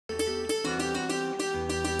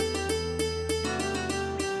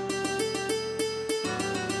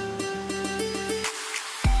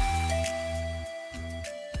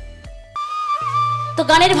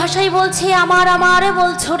তো গানের ভাষায় বলছে আমার আমার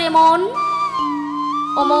বলছো রে মন,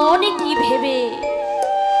 ও মন কি ভেবে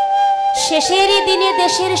শেষের দিনে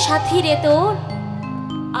দেশের সাথী রে তোর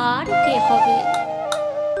আর কে হবে।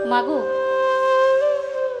 মাগো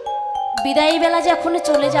বিদায় বেলা যখন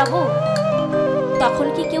চলে যাব তখন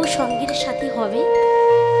কি কেউ সঙ্গীর সাথী হবে?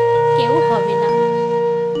 কেউ হবে না।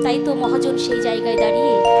 তাই তো মহাজন সেই জায়গায়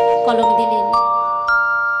দাঁড়িয়ে কলম দিলেন,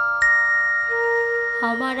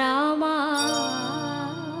 আমার আমার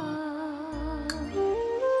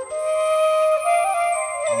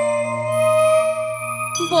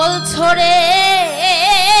বলছো রে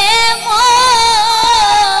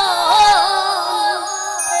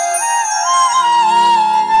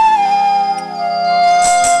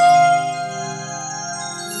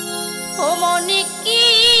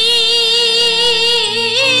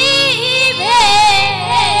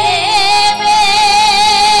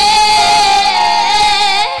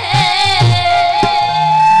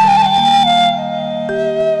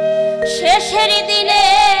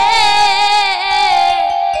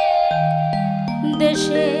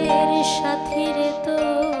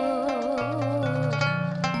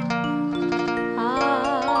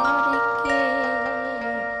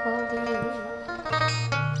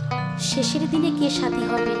শেষের দিনে কে সাথী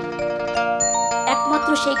হবে? একমাত্র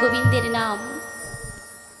সেই গোবিন্দের নাম।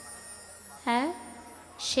 হ্যাঁ,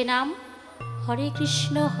 সে নাম হরে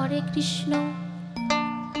কৃষ্ণ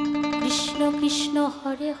কৃষ্ণ কৃষ্ণ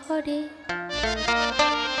হরে হরে,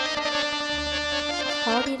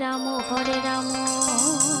 হরে রাম রাম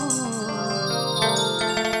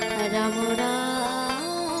রাম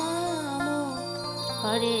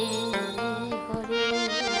হরে হরে।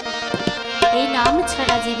 এই নাম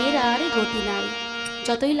ছাড়া জীবের আর গতি নাই।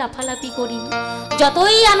 যতই লাফালাফি করি,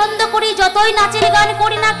 যতই আনন্দ করি, যতই নাচের গান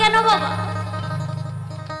করি না কেন বাবা,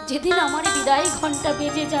 যেদিন আমার বিদায় ঘন্টা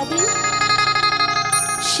বেজে যাবে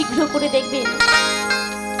শীঘ্র করে দেখবেন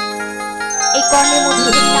এই কর্ণের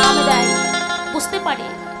মধ্যে নাম দেয়, বুঝতে পারে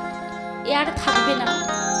এ আর থাকবে না।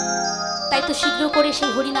 তাই তো শীঘ্র করে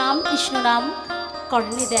সেই হরিনাম কৃষ্ণ নাম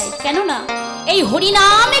কর্ণে দেয়। কেননা এই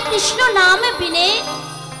হরিনামে কৃষ্ণ নাম বিনে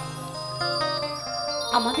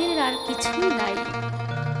আমাদের আর কিছুই নাই।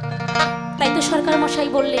 তাই তো সরকার মশাই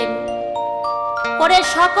বললেন, পরে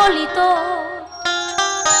সকলই তো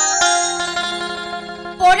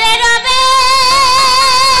পরে রবে,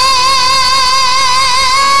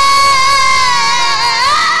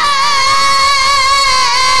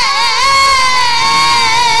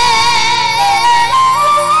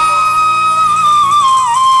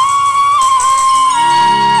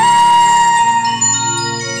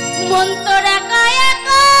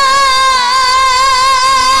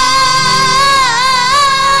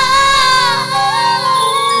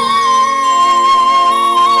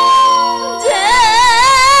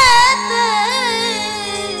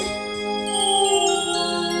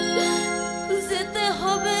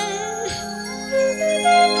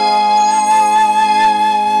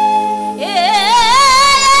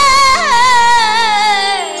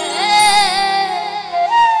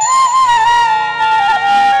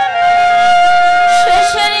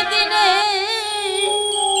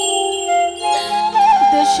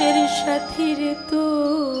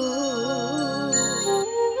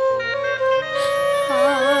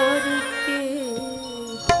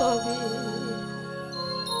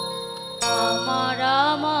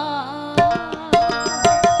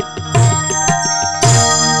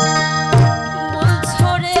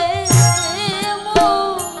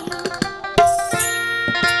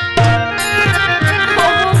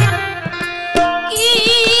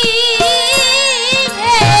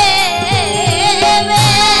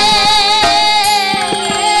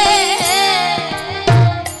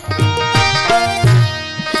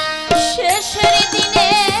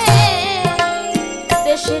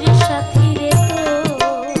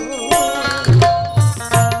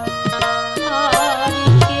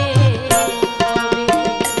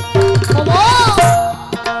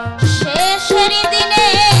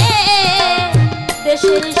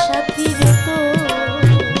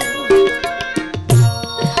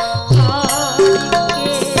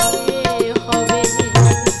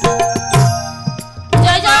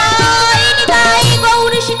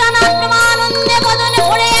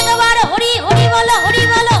 হরি বলো হরি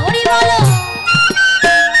বলো হরি বলো।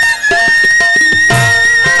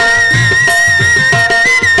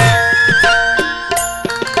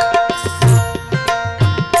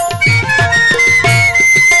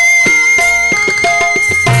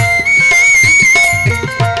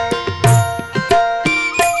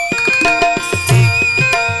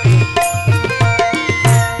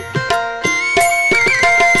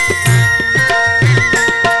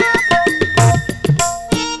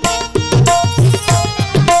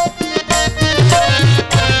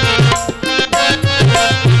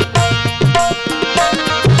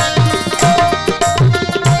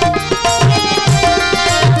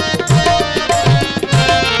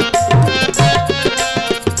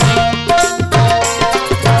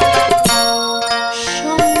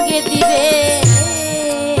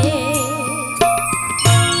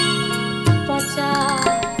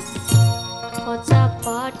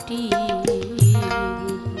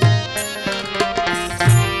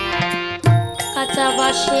 কাঁচা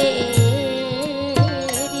বাসে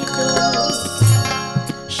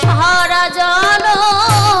সারা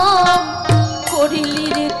জনম করিলি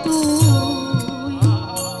রে তুই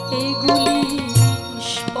এইগুলি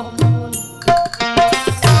সম্বল।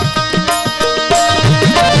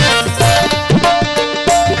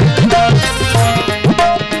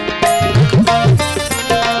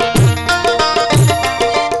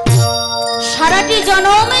 সারাটি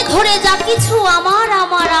জনমে ধরে যা কিছু আমার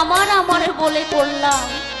আমার আমার আমার বলে করলাম,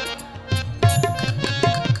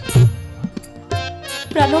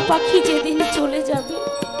 প্রাণ পাখি যেদিন চলে যাবে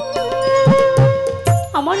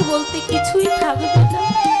আমার বলতে কিছুই থাকবে না।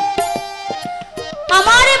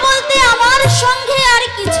 আমার বলতে আমার সঙ্গে আর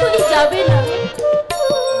কিছুই যাবে না।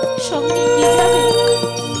 সঙ্গে কি যাবে?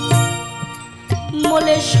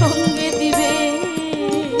 মনের সঙ্গে দিবে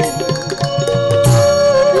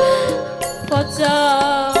পচা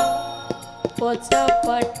পচা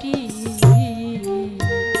পাটি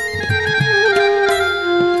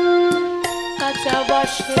কাঁচা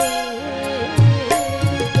বাসে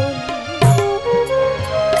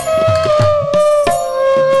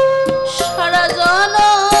সারা জন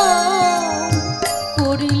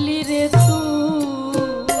করিলি রে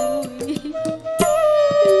তুই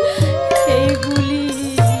এইগুলি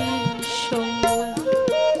সম্বল।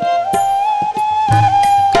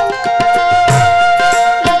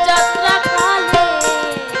 যাত্রা কালে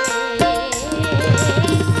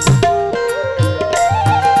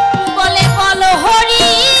বলে বল হরি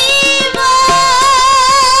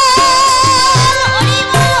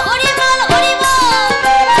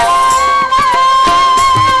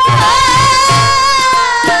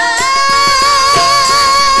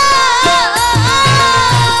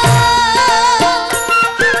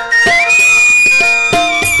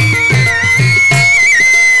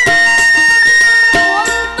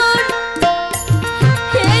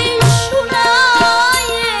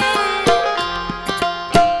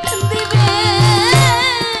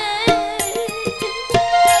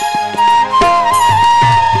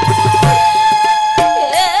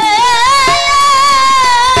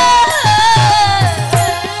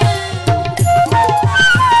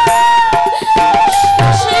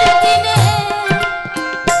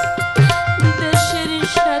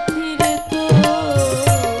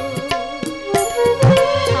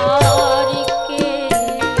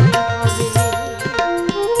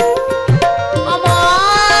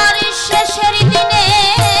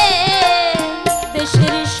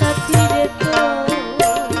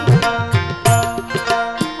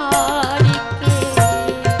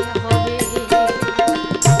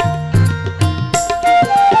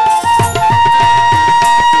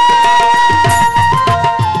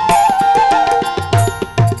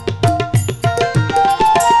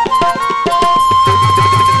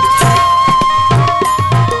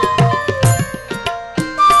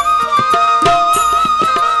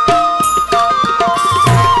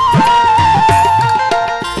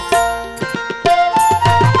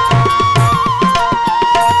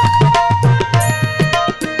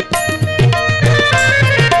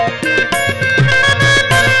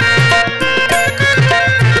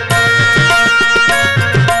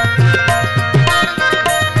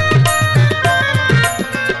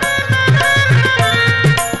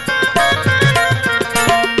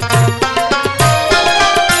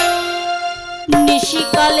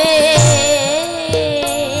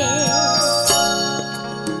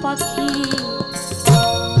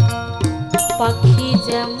পাখি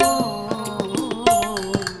যেমন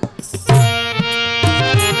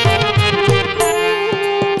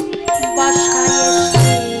বাসায়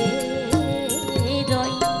এসে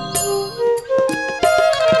রয়,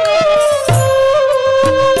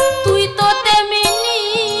 তুই তো তেমনি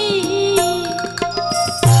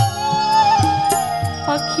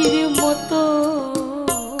পাখির মতো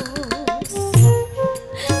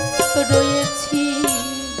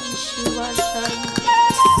রয়েছিস বাসায়।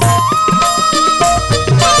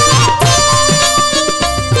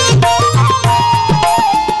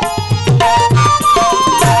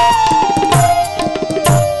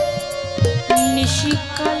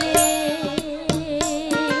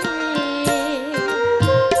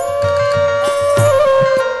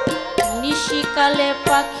 নিশিকালে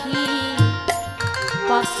পাখি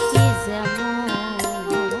পাখি যেমন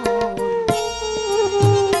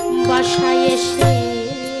বাসায় এসে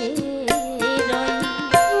রয়,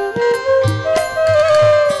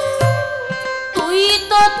 তুই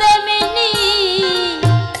তো তেমনি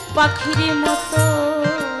পাখির মতো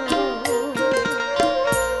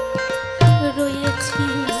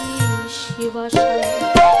রয়েছিস বাসায়।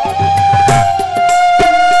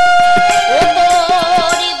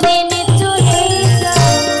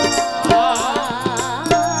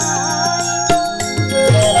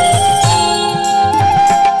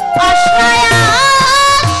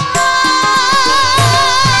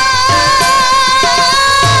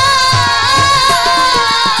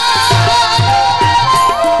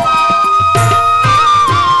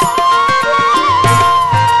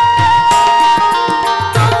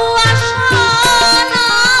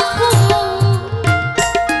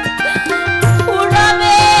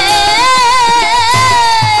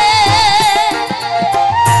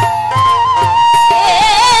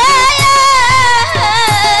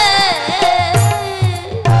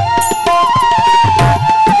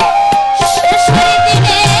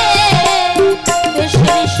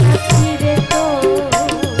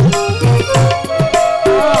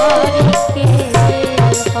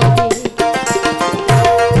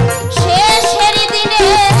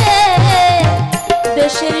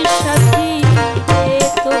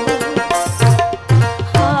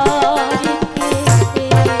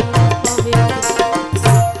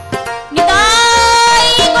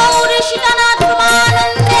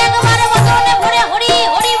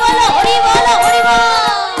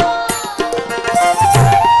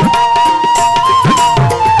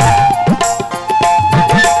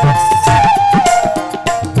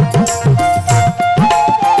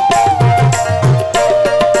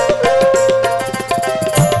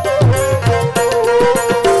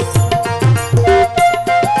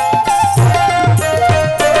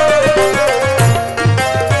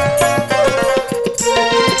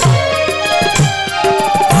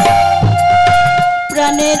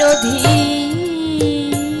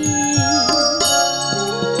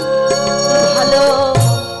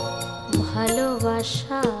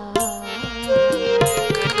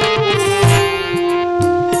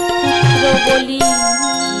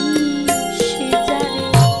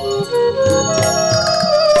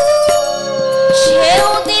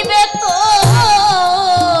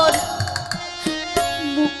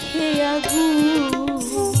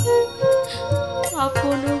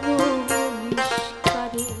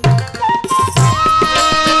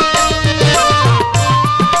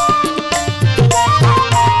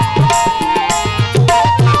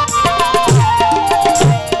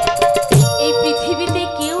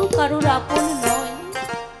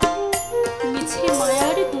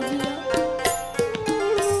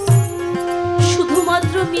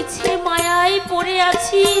 যে মায়ায় পড়ে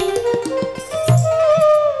আছি,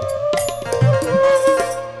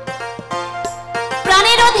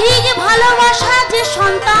 প্রাণের অধিক ভালোবাসা যে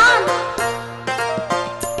সন্তান,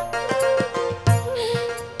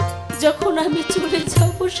 যখন আমি চলে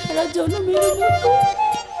যাব সারা জন্মের মতো,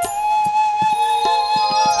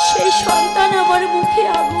 সেই সন্তান আমার মুখে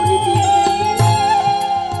আগুন দিয়ে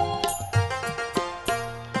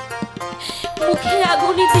মুখে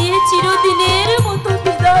আগুন দিয়ে চিরদিনের মতো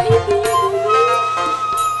বিদায় দিয়ে দেবে।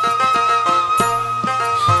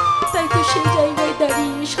 তাই তো সেই জায়গায়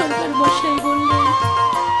দাঁড়িয়ে সরকার মশাই বললেন,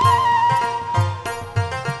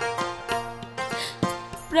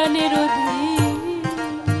 প্রাণের অধিক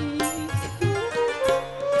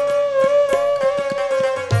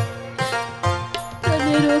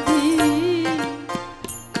প্রাণের অধিক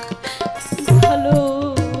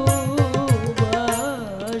ভালোবাসা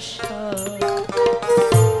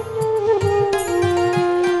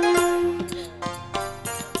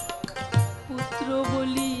পুত্র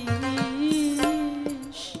বলি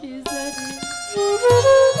সে জানে,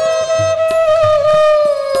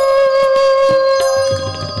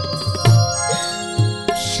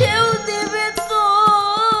 সেও দেবে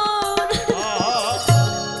তোর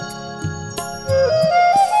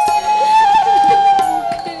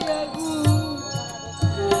মুখে আগুন,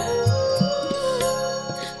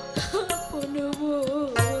 আপন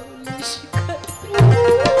বলিস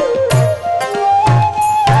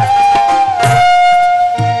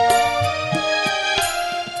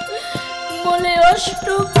বলে অষ্ট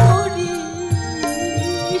করি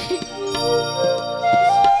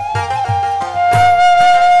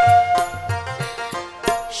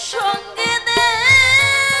সঙ্গে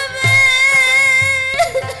দেবে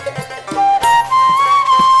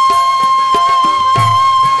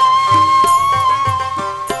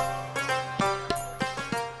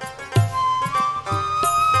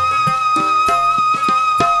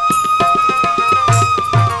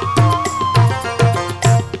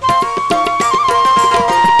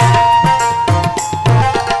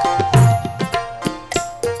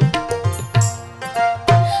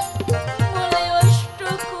বলে অষ্ট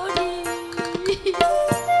করি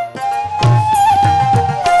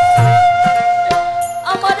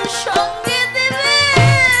আমার সঙ্গে দেবে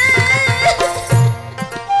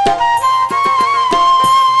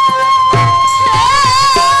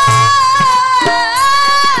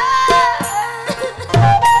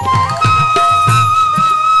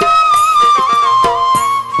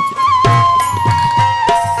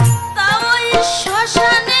তাও ওই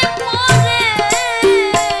শ্মশানে পড়ে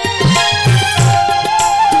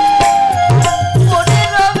পড়ে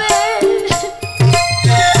রবে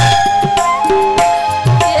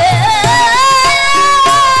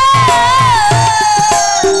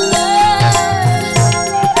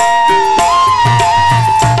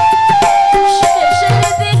শেষের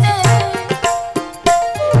দিনে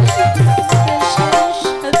দেশের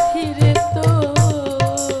সাথীরে তো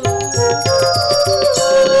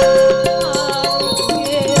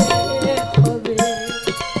আগে হবে,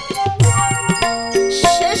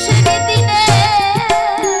 শেষের দিনে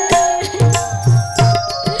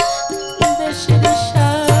দেশের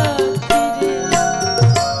সাথীরে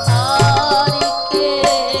আর কে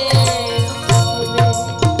হবে।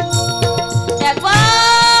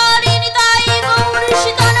 একবার হৃদয় গৌর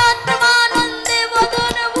শীতলাত্মানন্দে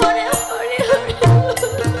বদন ভরে হরে হরে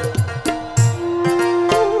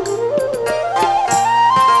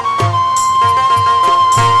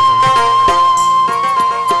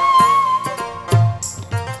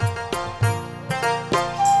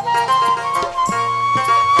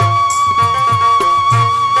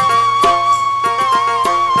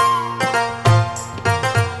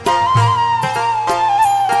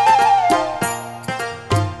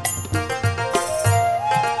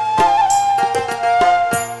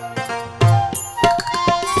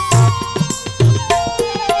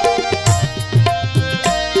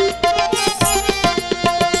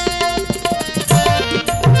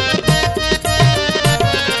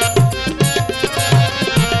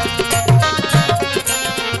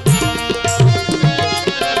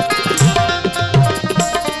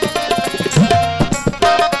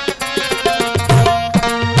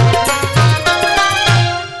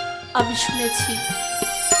আমি শুনেছি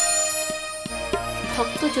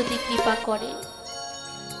ভক্ত যদি কৃপা করে,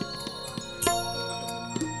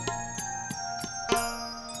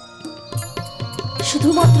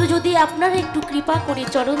 শুধুমাত্র যদি আপনারা একটু কৃপা করে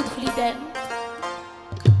চরণ ধুলি দেন,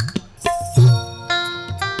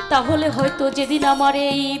 তাহলে হয়তো যেদিন আমার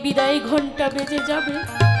এই বিদায় ঘন্টা বেজে যাবে,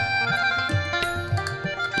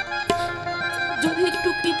 যদি একটু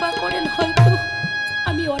কৃপা করেন হয়তো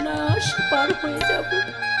আমি অনায়াসে পার হয়ে যাব।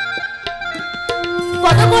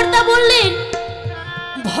 কর্তা বললেন,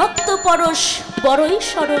 ভক্ত পরশ বড়ই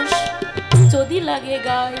সরস, যদি লাগে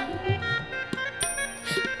গায়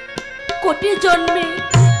কোটি জন্মে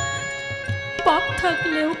পাপ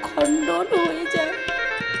থাকলেও খণ্ডন হয়ে যায়।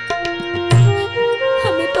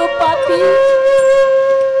 আমি তো পাপী,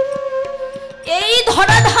 এই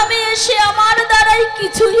ধরাধামে এসে আমার দ্বারাই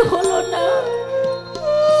কিছুই হলো না।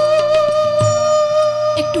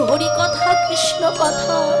 একটু হরি কথা কৃষ্ণ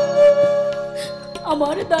কথা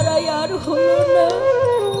আমার দ্বারাই আর হলো না।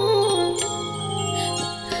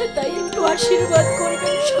 তাই একটু আশীর্বাদ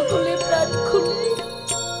করবেন সকলে প্রাণ খুলে।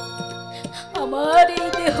 আমার এই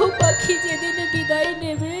দেহ পাখি যেদিন বিদায়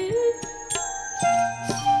নেবে,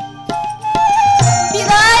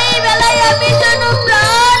 বিদায় বেলায় আমি যেন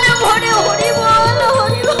প্রাণ ভরে হরি বল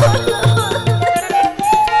হরি বল।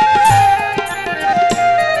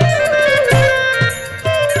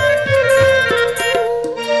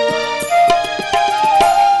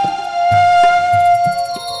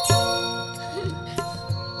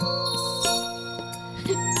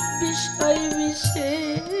 বিষয় বিষে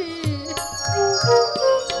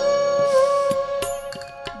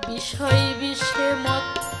বিষয় বিষে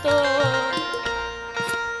মত্ত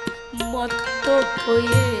মত্ত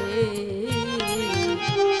হয়ে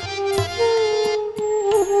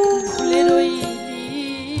ভুলে রইলি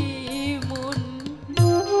মন।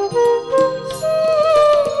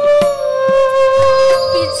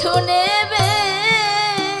 পিছনে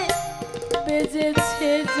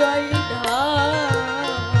বেজেছে জয়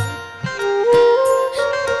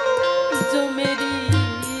জমেরি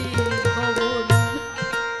ভবন।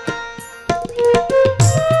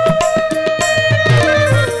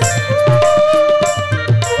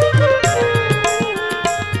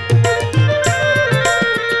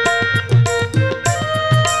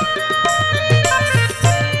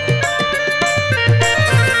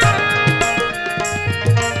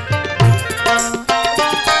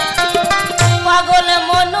 পাগল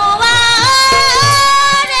মনোয়া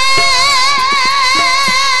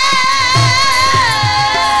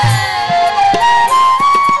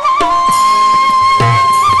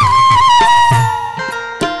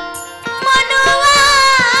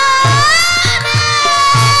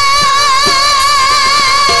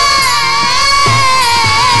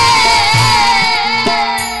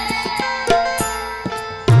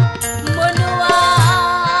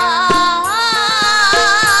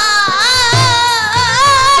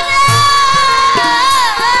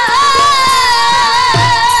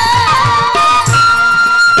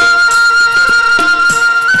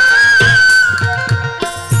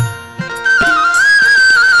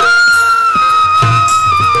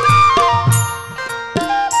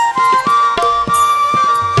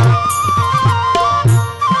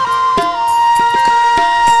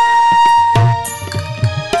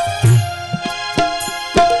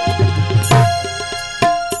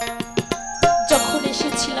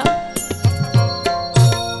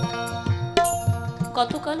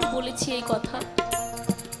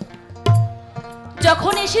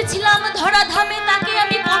যখন এসেছিলাম ধরাধামে তাকে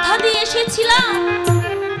আমি কথা দিয়ে এসেছিলাম,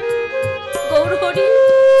 গৌর হরি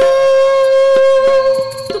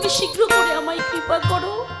তুমি শীঘ্র করে আমায় কৃপা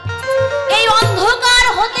করো, এই অন্ধকার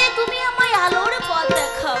হতে তুমি আমায় আলোর পথ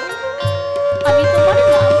দেখাও, আমি তোমার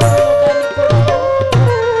নাম গান করব।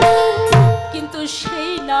 কিন্তু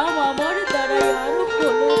সেই নাম আমার দ্বারাই আর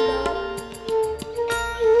হলো না।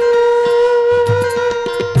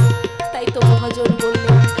 তাই তো মহাজন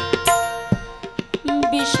বললেন,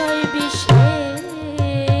 বিষয় বিষে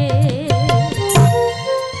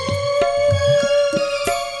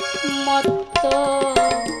মত্ত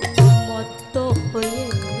মত্ত হয়ে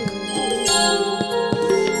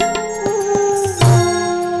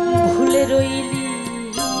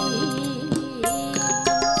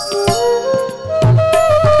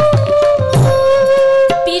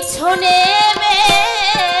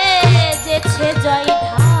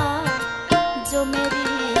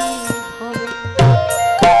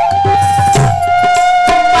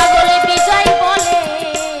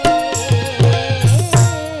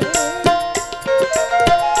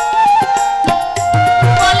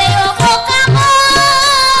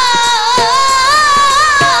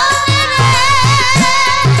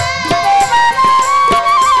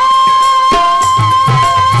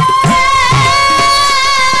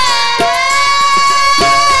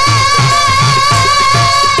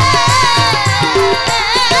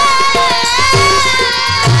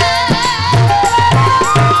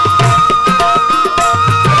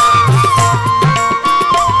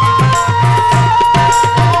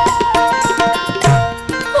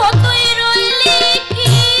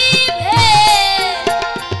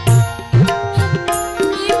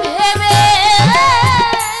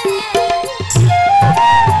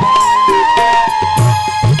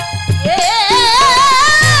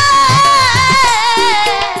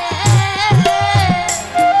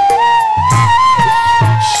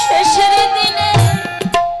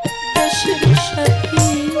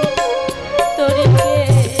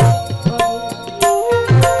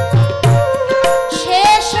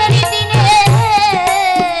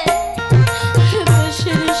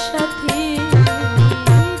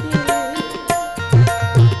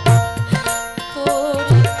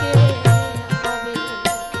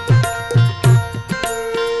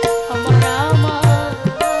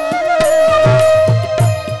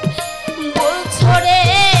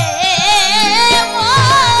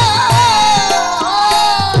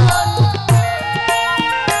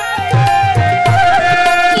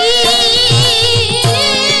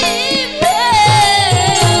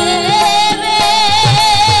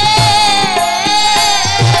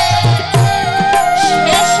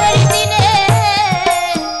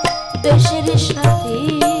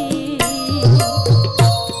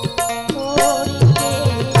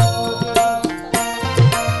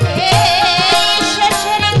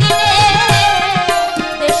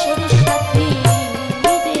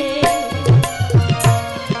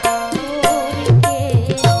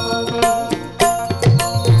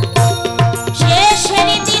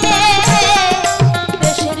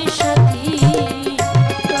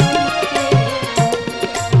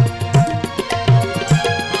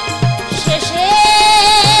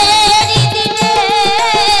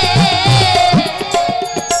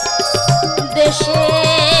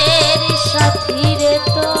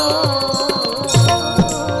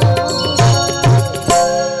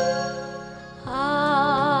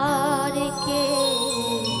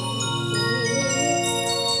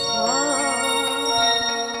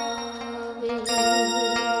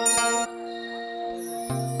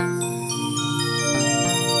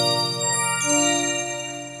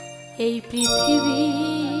এই পৃথিবী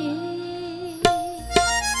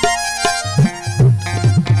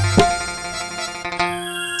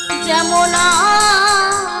যেমন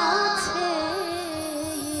আছে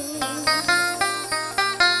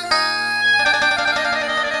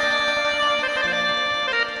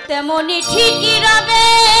তেমনি ঠিকই রবে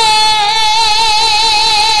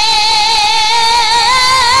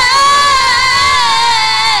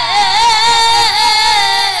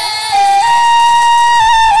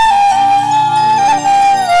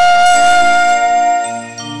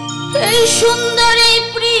সুন্দর এই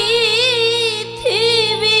পৃথিবী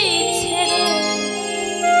ছেড়ে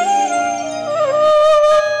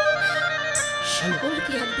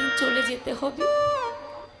সকলকে একদিন চলে যেতে হবে।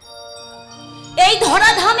 এই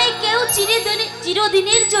ধরাধামে কেউ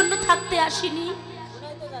চিরদিনের জন্য থাকতে আসেনি,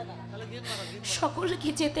 সকলকে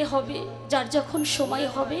যেতে হবে। যার যখন সময়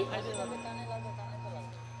হবে,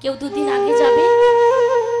 কেউ দুদিন আগে যাবে,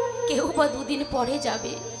 কেউ বা দুদিন পরে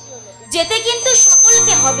যাবে, যেতে কিন্তু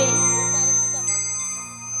সকলকে হবে।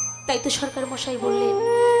 তাই তো সরকার মশাই বললেন,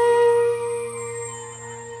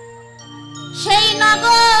 সেই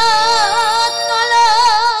নগদ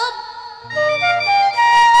কলব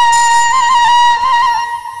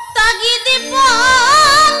তাগিদে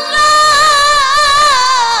পত্র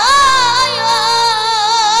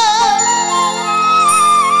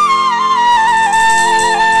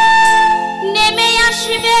নেমে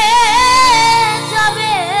আসবে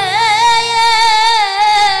যাবে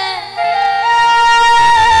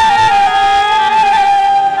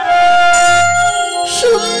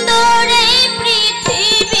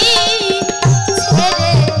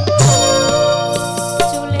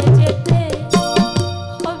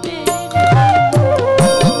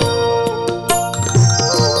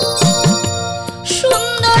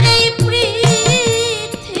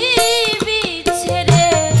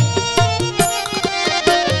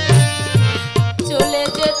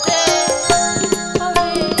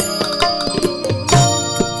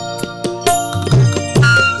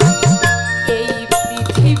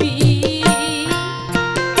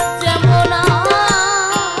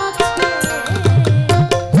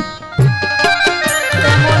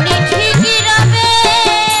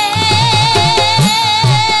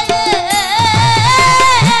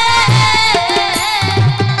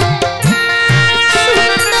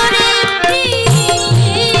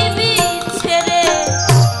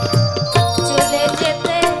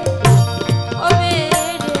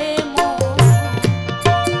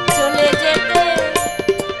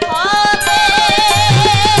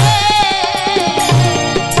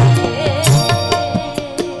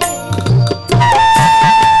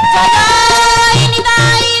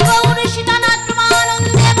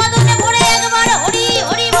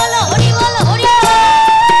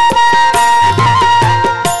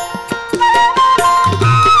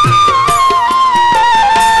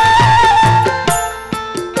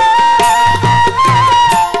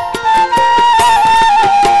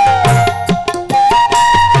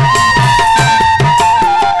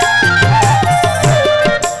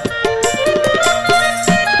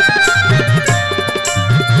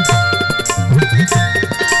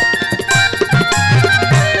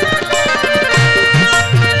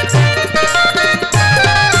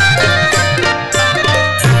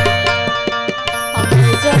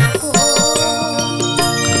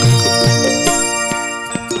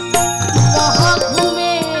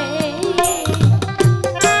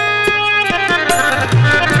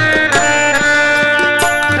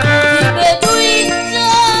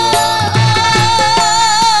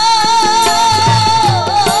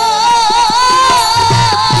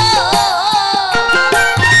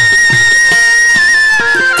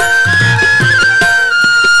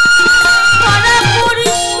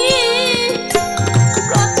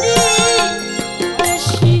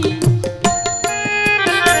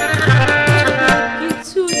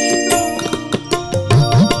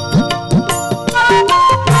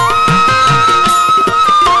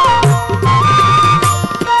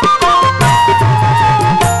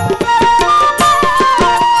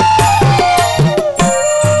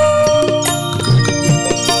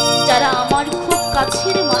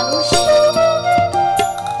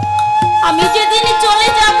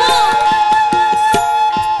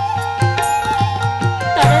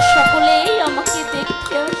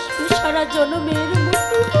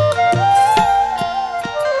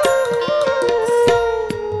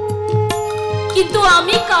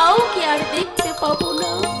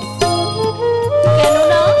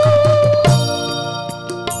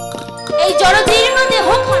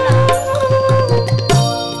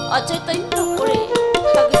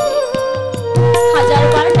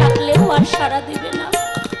সারা দিবে না,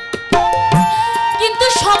 কিন্তু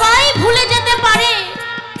সবাই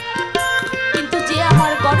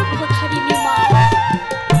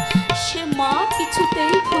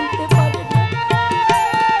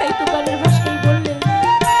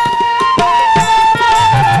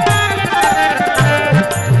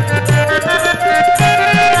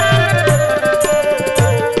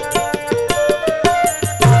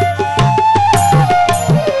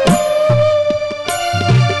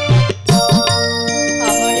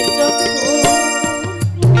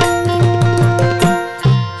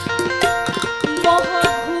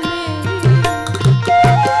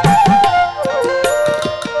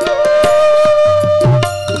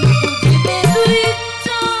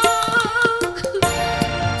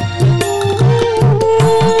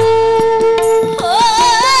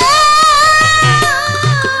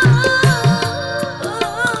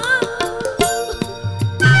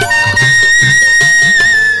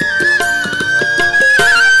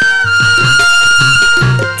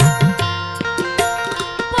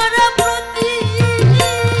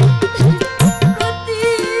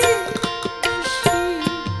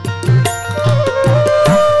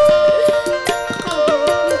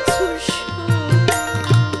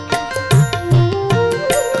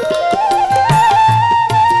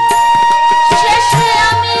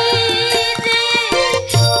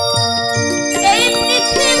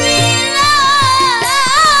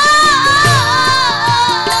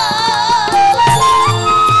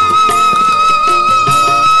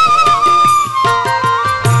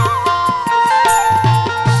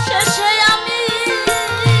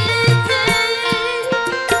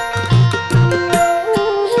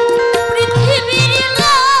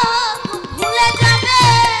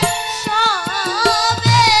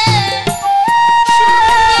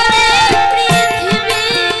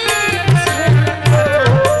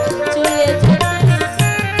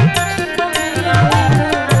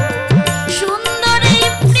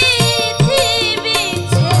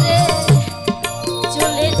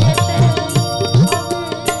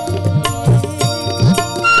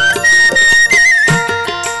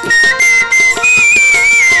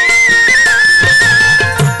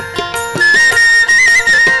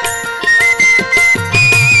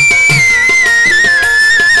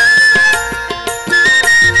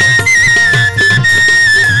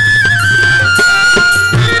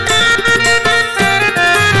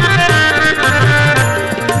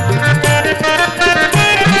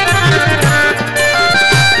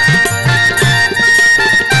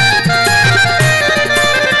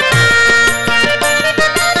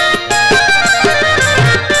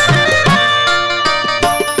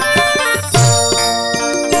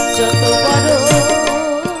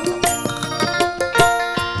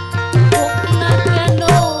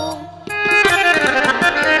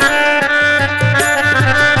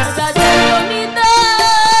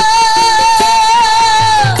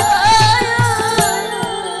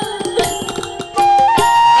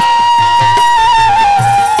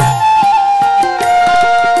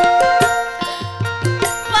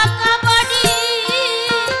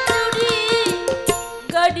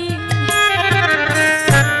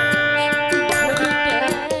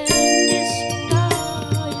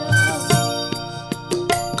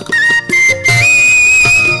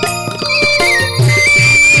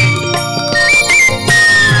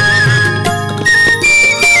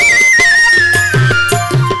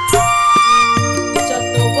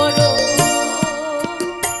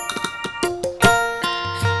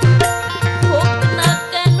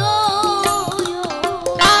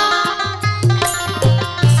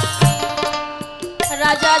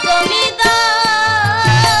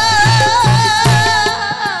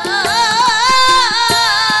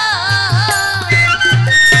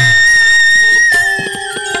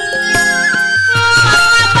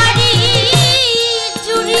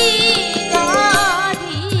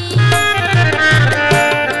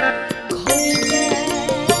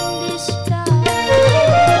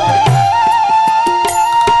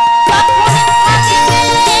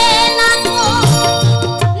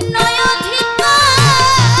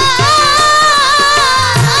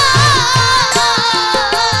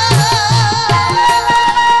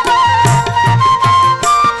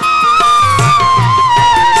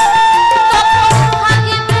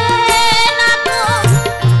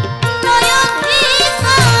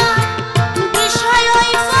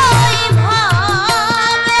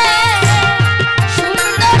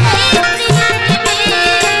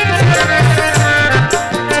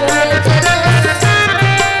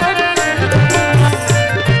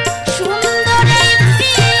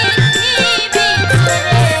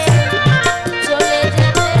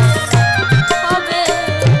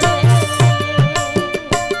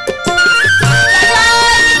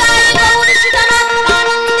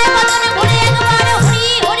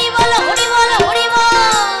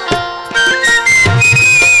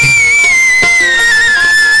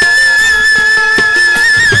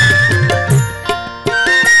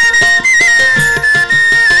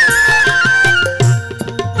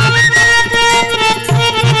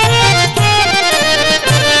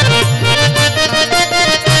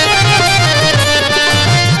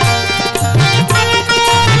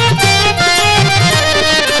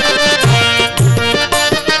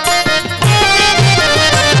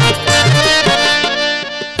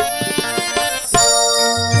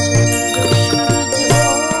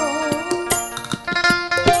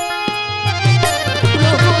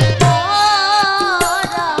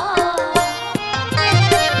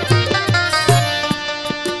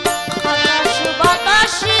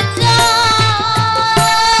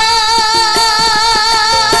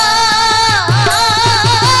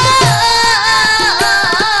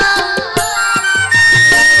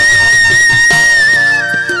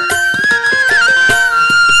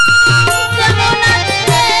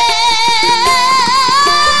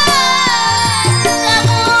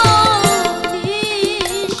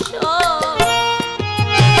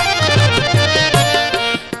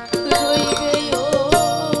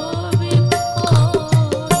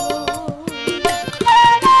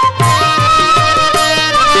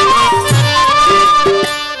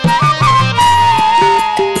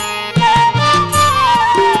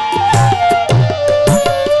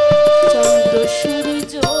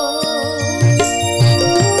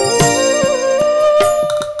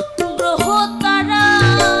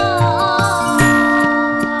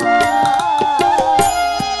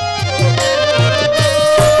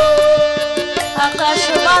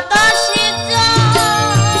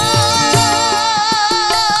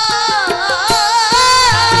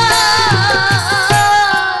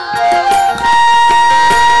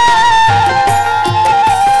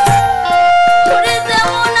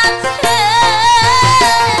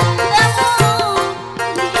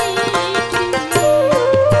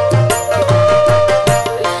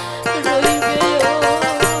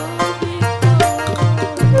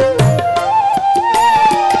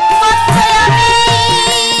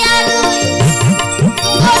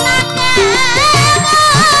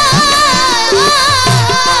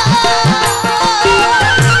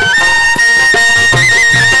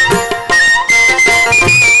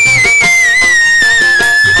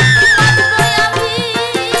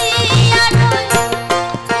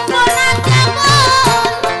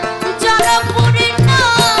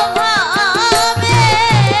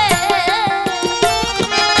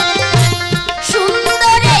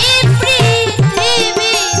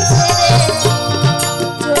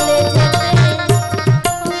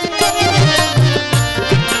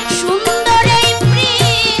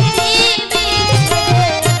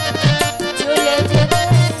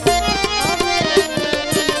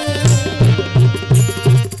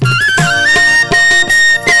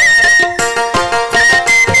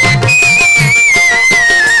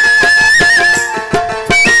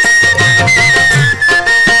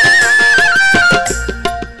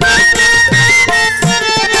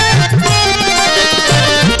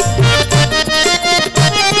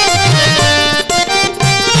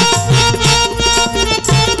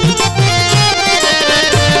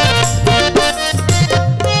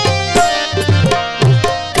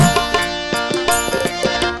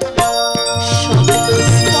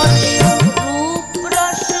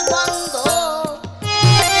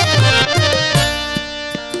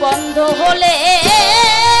বন্ধ হলে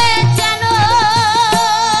যেন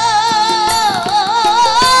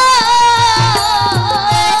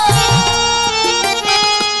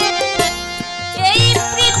এই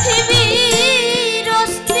পৃথিবীর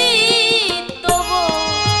অস্তিত্ব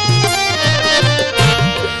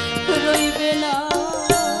রইবে না।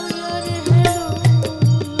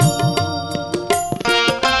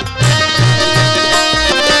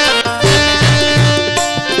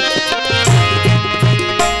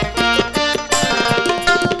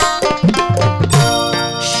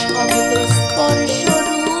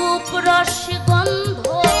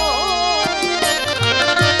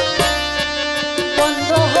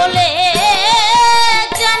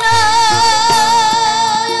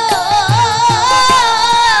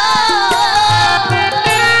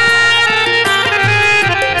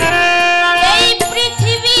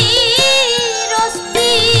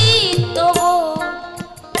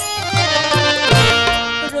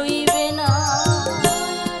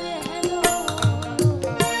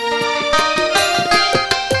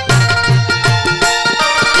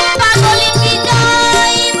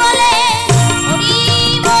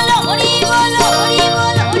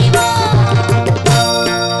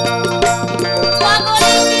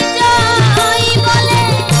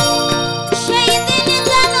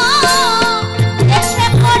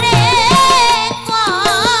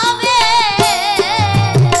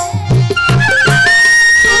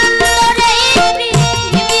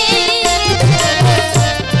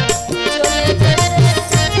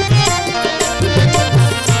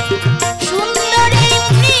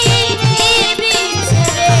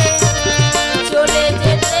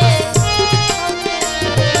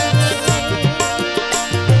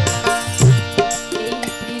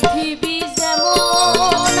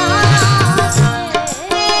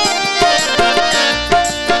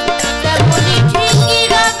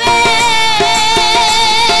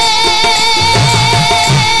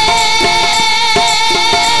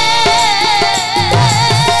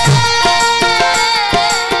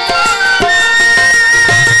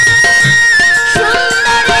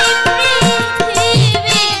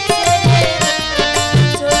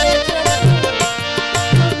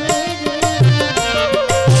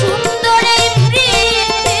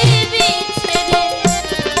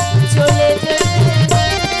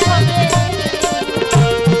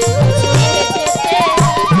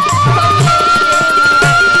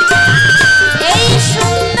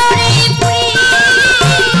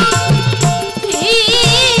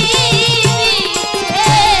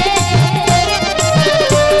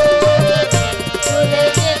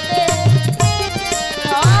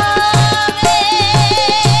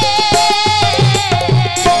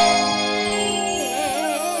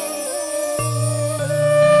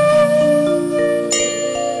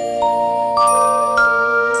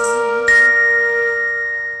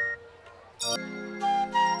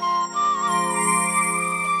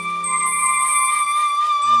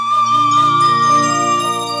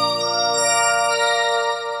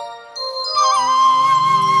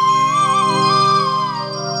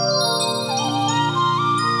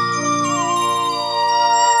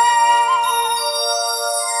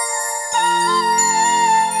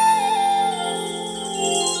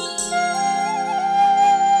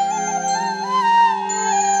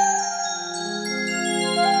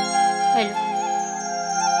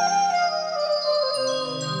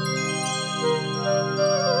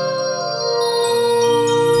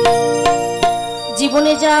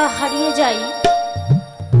 জীবনে যা হারিয়ে যায়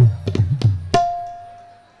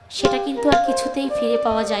সেটা কিন্তু আর কিছুতেই ফিরে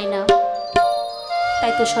পাওয়া যায় না।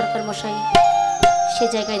 তাই তো সরকার মশাই সে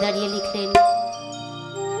জায়গায় দাঁড়িয়ে লিখলেন,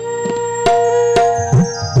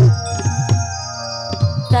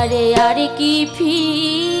 তারে আর কি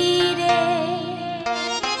ফিরে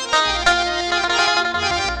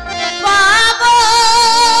পাবো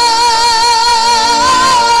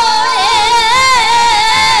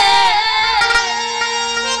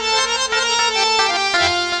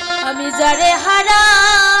আমি যারে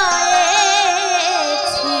হারাইছি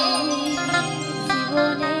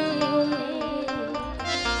জীবনে,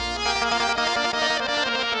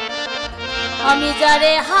 আমি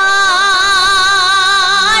যারে হারাইছি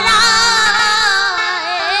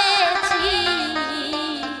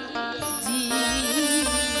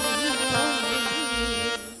জীবনে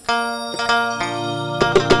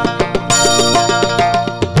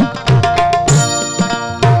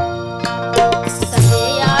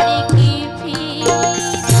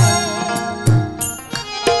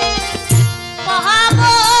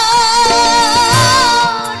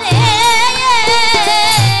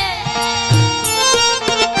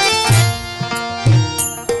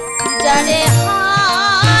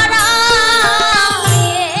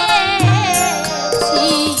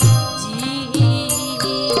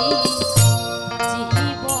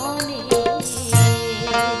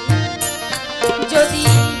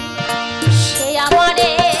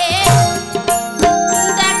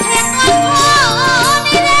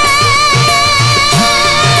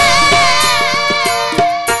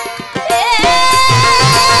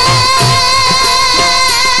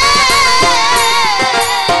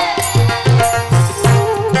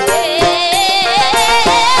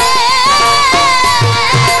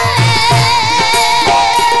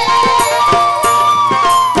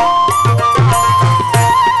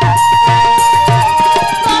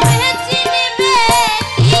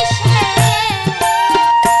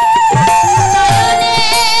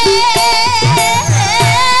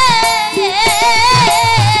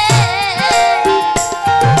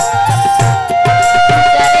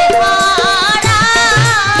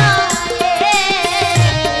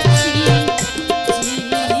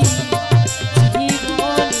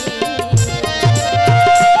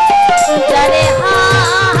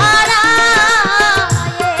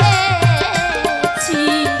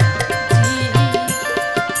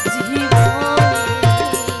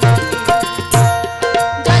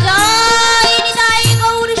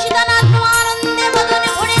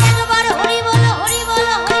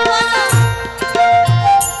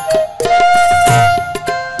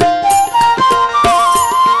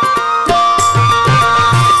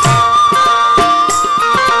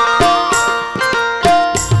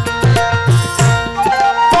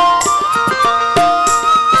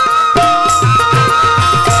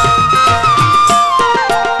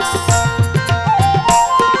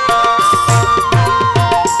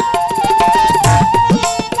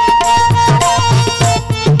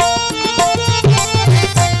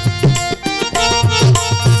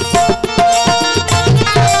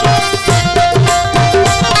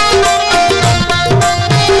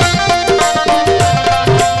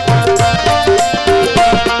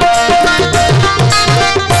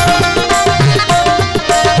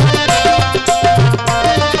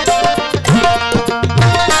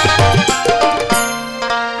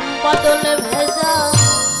বাদল ভেজা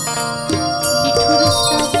নিঠুর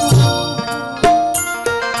শ্রাবণ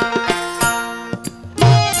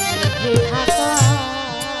মেঘে ঢাকা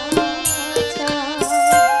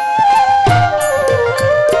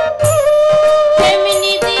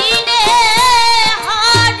এমনি দিনে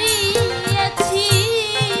হারিয়েছি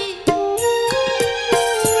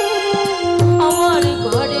আমার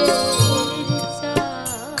ঘরে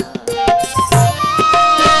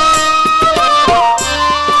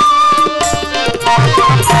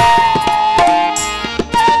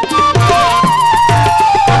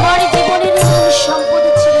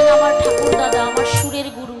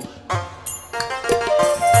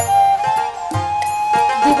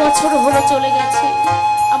চলে গেছে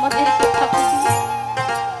আমাদেরকে ঠাকুর দিয়ে।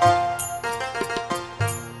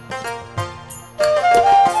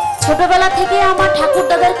 ছোটবেলা থেকে আমার ঠাকুর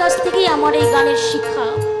দাদার কাছ থেকেই আমার এই গানের শিক্ষা।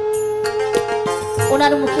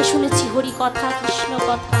 ওনার মুখে শুনেছি হরি কথা, কৃষ্ণ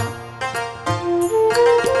কথা।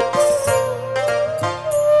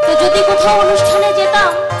 তো যদি কোথাও অনুষ্ঠানে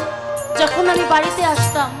যেতাম, যখন আমি বাড়িতে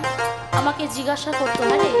আসতাম আমাকে জিজ্ঞাসা করতো,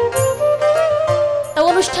 আরে তা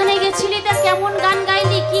অনুষ্ঠানে গেছিলি, তা কেমন গান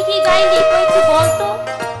গাইলি, কি কি গাইলি একটু বলতো।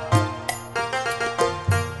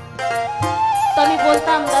 তো আমি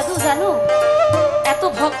বলতাম, দাদু জানো এত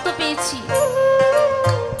ভক্ত পেয়েছি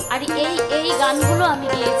আর এই গানগুলো আমি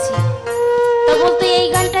গেয়েছি। তা বলতো এই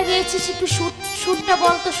গানটা গেয়েছিস, একটু সুরটা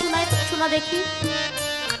বলতো, শোনা দেখি।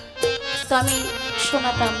 তো আমি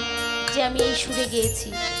শোনাতাম যে আমি এই সুরে গেয়েছি।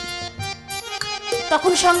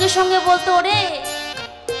 তখন সঙ্গে সঙ্গে বলতো,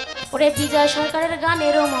 ওরে বিজয় সরকারের গান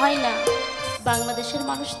এরম হয় না, বাংলাদেশের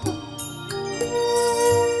মানুষ তো,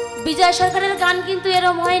 বিজয় সরকারের গান কিন্তু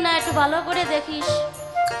এরম হয় না, একটু ভালো করে দেখিস।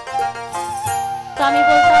 তো আমি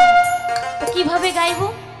বলতাম, তো কিভাবে গাইবো?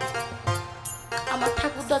 আমার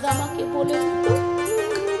ঠাকুর দাদা আমাকে বলে দিত।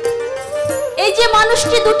 এই যে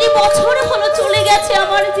মানুষটি 2 বছর হলো চলে গেছে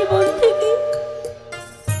আমার জীবন থেকে,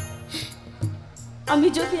 আমি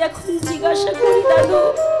যদি এখন জিজ্ঞাসা করি, দাদু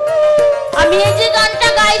আমি এই যে গানটা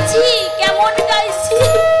গাইছি কেমন গাইছি,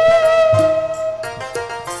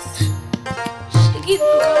 সে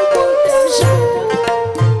কিন্তু আর বলতে আসবে না।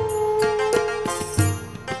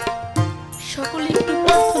 সকলে একটু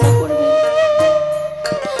প্রার্থনা করবেন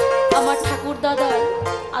আমার ঠাকুর দাদার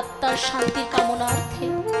আত্মার শান্তির কামনার্থে,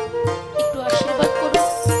 একটু আশীর্বাদ করুন।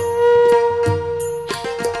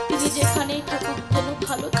 তিনি যেখানেই থাকুক যেন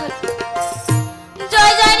ভালো থাকে।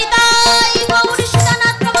 জয় জয় নিতাই গৌর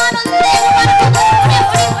সদানাথ প্রমানন্দে হরি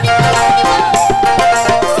হরি হরি হরি বল।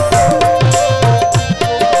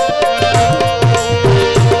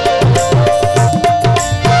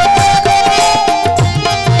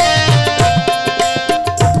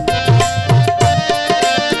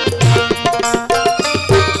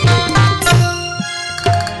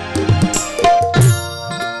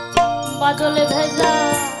 বাদলে ভেজা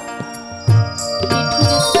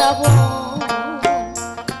নিঠুর শ্রাবণ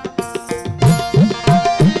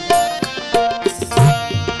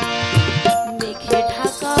মেঘে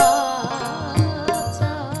ঢাকা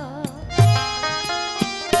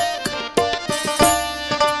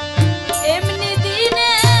এমনি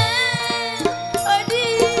দিনে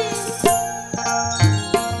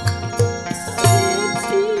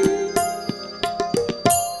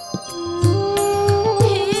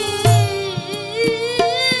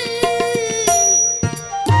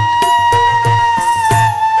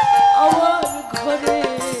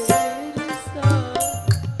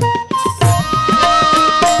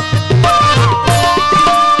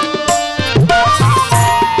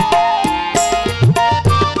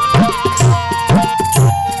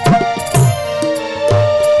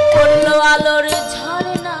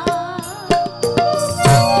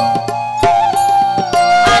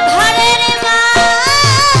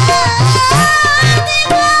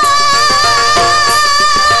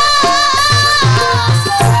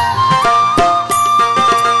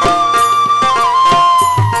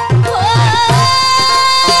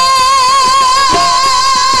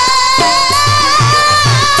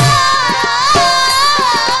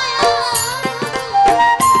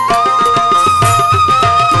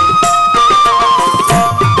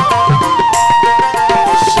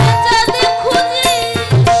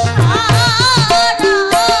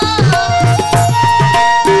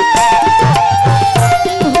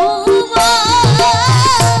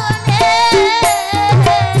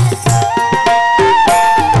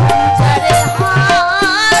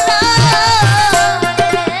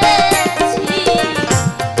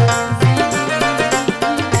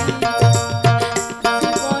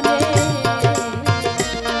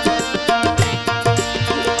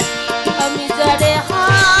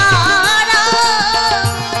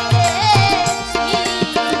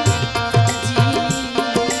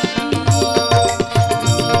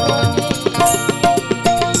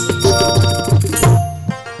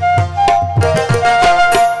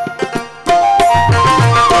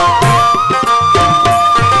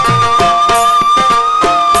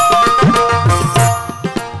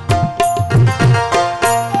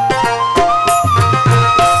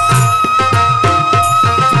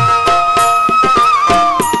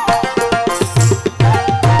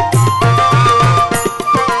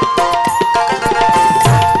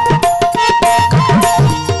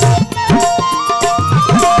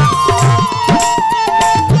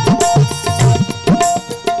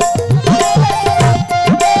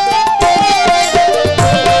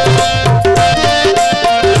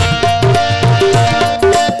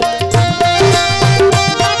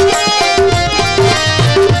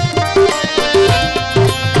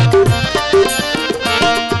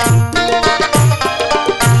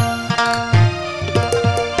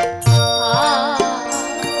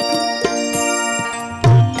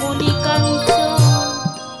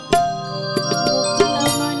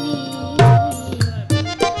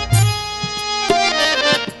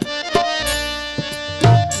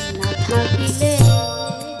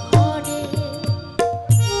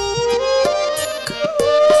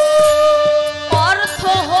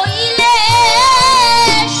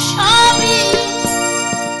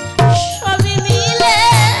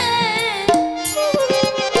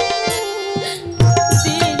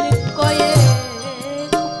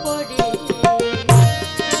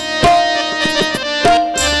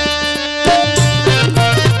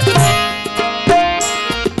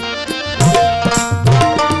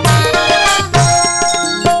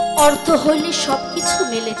অর্থ হইলে সবকিছু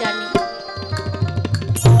মেলে জানি,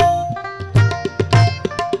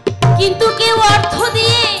 কিন্তু কেউ অর্থ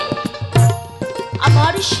দিয়ে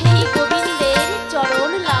আমার সেই গোবিন্দের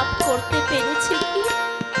চরণ লাভ করতে পেরেছে কি?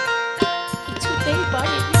 কিছুতেই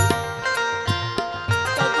পারেনি।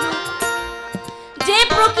 যে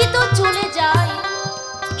প্রকৃত চলে যায়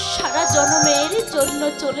সারা জন্মের জন্য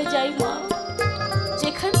চলে যায় মা,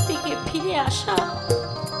 যেখান থেকে ফিরে আসা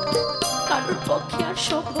কারোর পক্ষে আর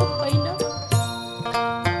সম্ভব হয় না।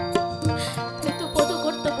 তো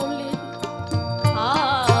পদকর্তা বললেন,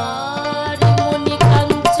 আর মনি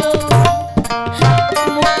কাঞ্চন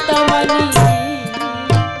মুক্তামানি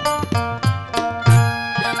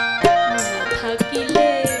থাকিলে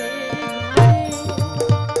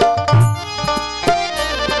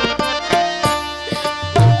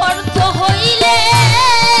অর্থ হইলে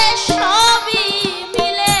সবই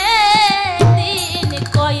মিলে দিন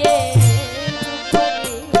কয়ে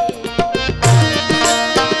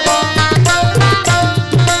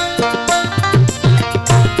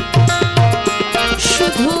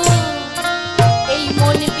শুধু এই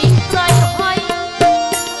মন বিক্রয় হয়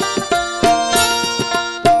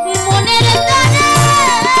মনের দ্বারা।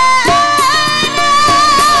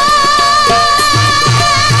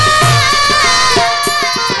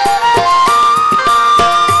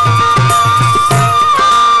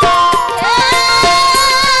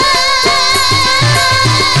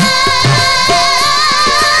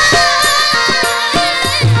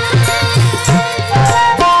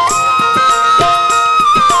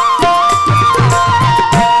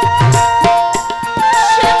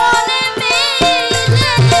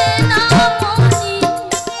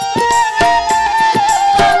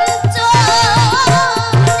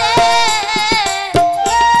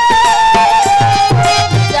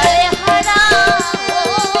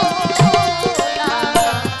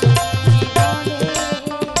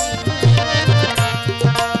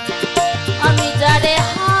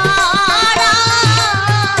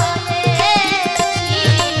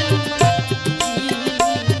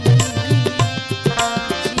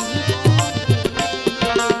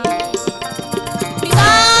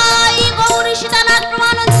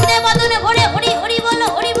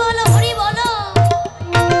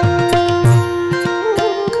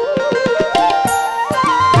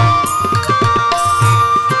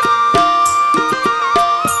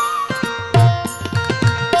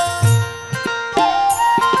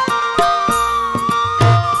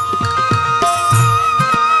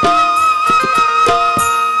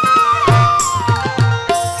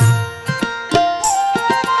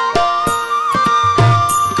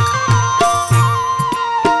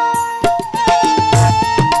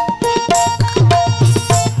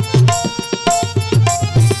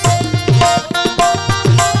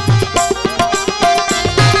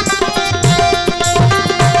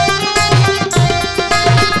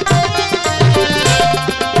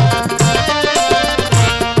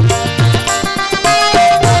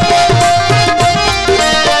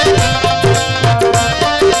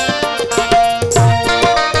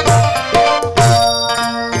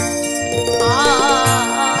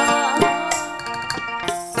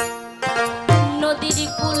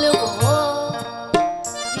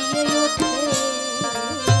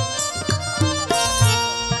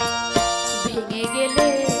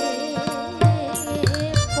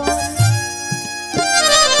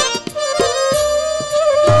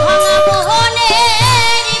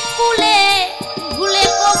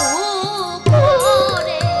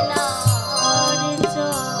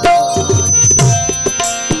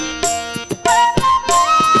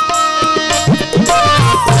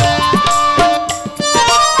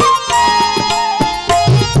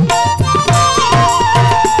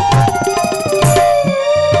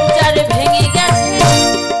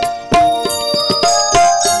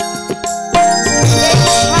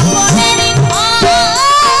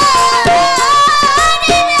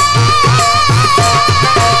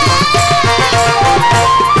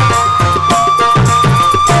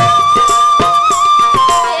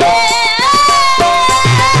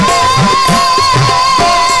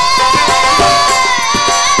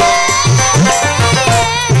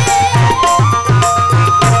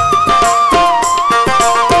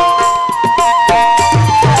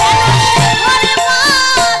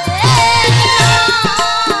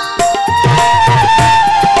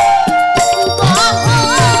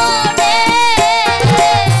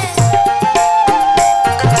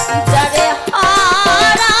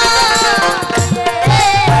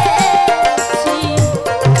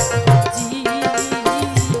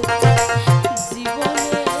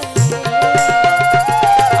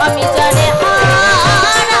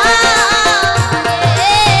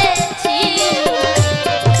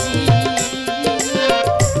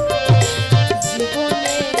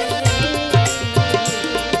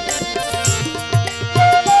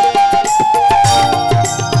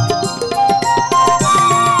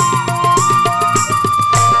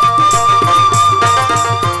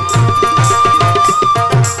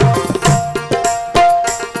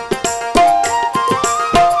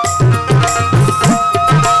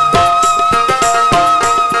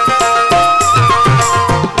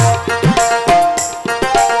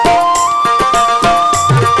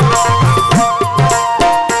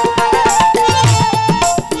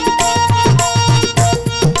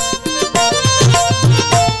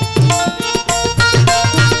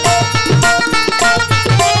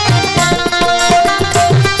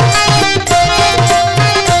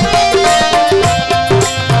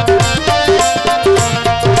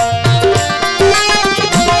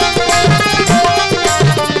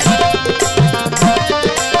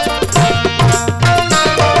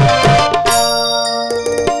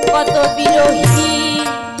 বিরহী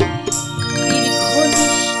দীর্ঘ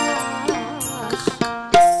নিঃশ্বাস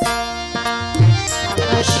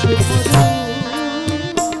আকাশে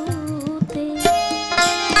ভরুতে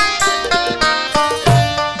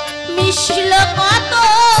মিশল কত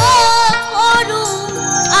করু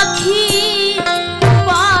আখি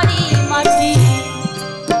বাড়ি মাটি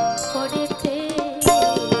করেতে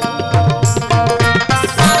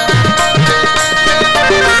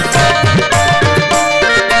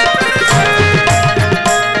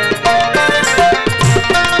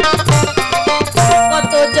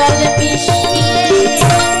কত জল মিশিয়ে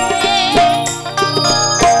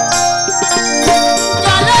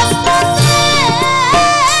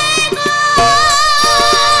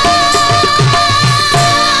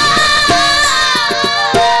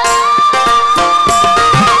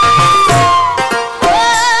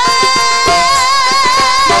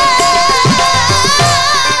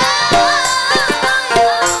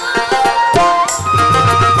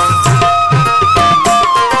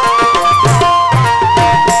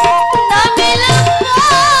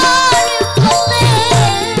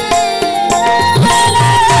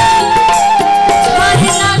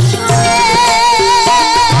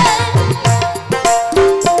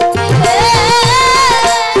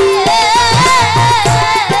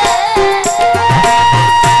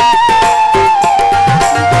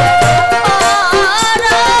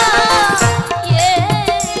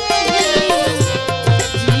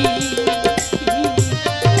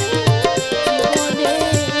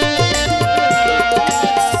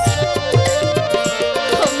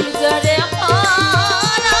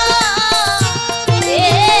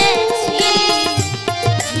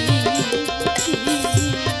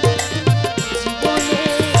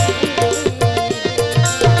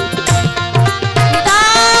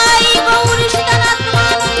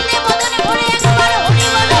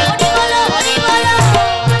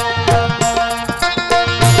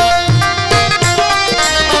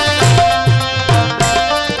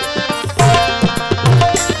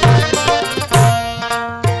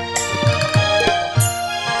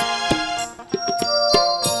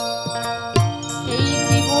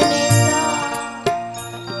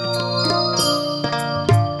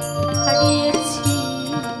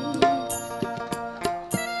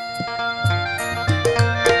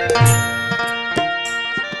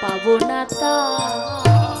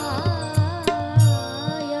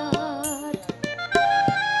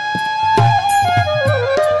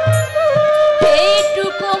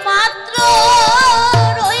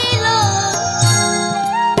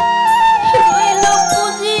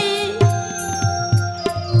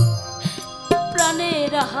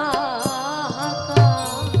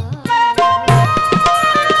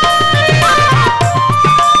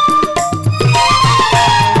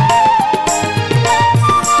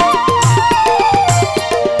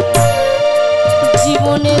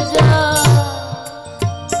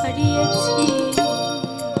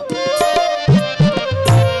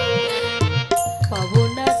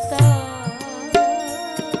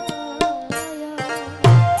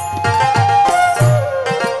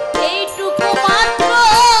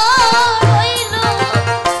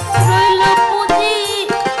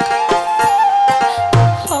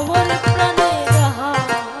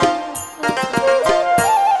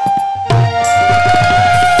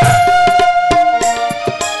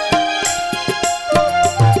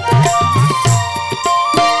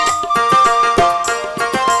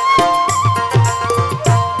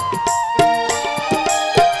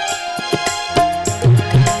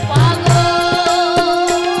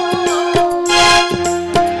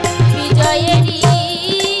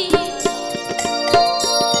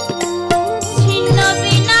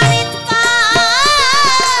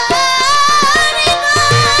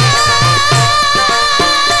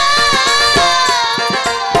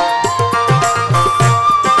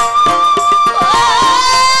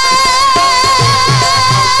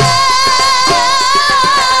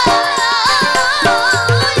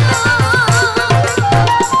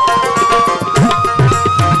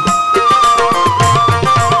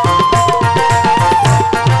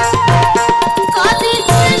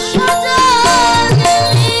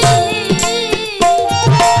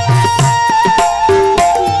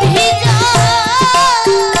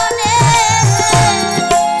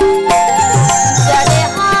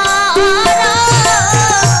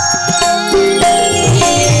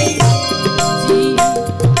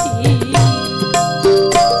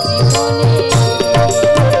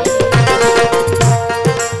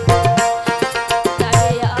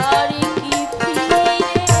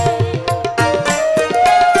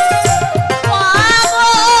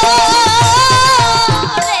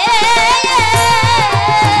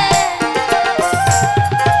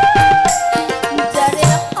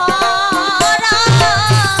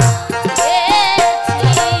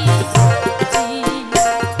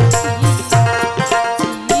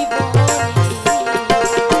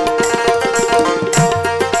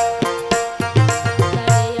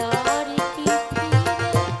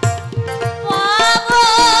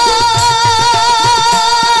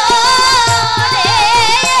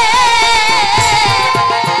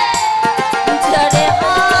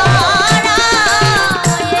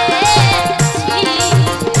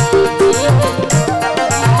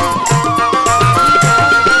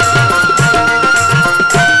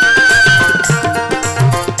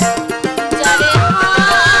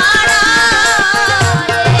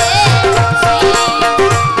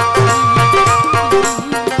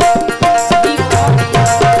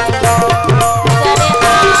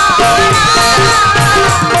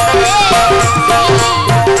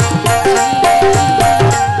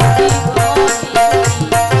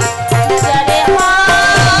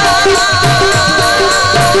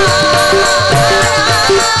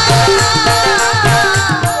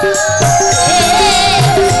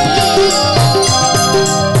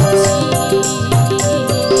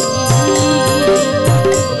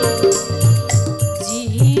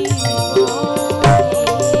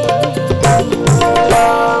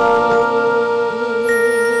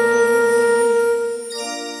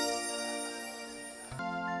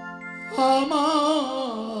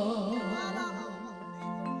আমার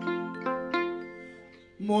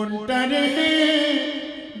মনটারে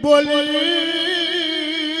বলে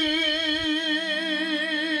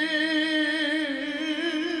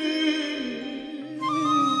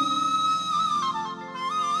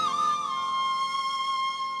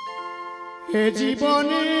হে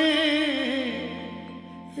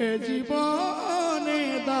জীবনে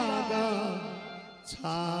দাগা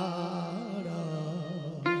ছাড়া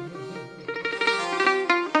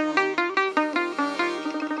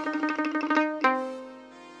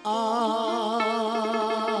আর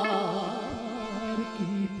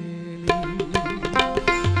কি পেলি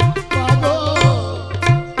পাবো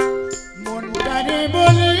মনটারে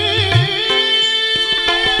বলে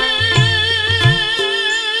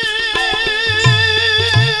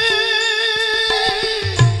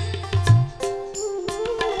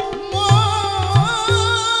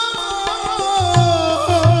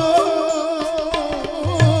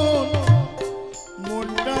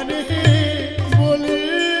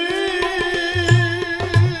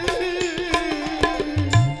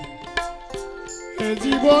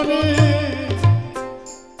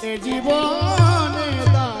জীবনে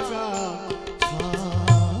দাগা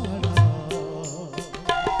ছাড়া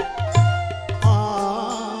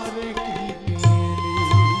আর কি পেলি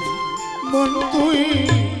মন তুই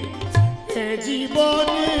হে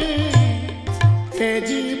জীবনে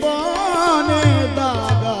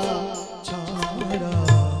দাগা ছাড়া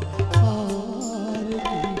আর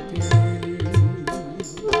কি পেলি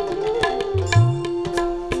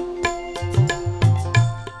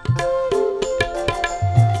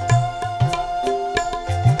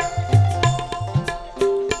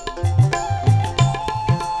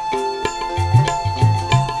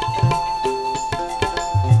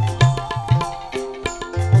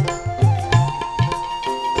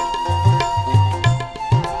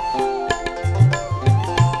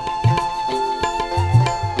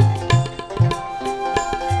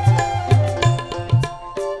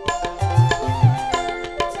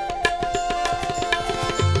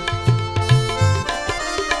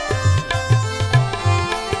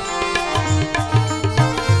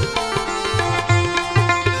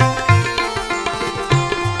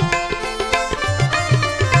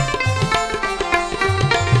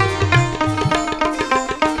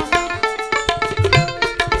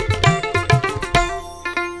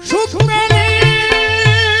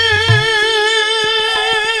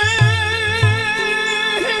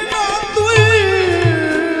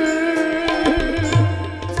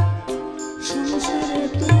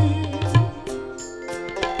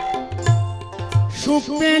সুখ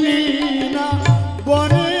পেলি না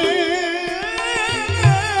বনে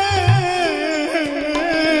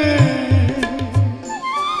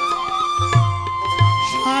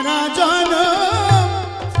সারা জনম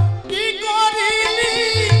কি করিলি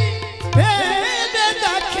ভেবে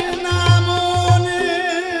দেখ না মনে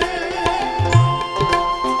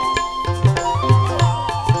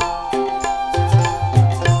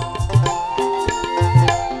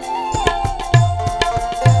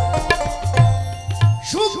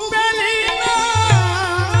সুখ পেলি না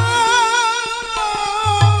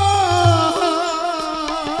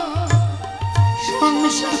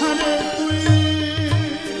সংসারে তুই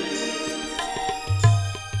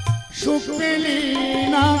সুখ পেলি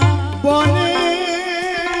না বনে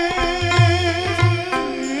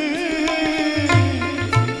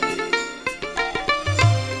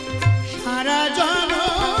সারা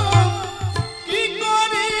জনম কি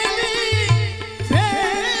করিলি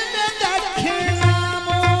ভেবে দেখে না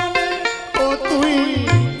মনে ও তুই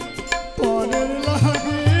পরের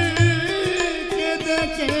লাগে কেঁদে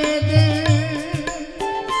কেঁদে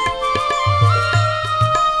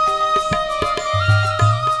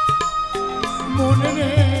মনে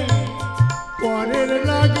রে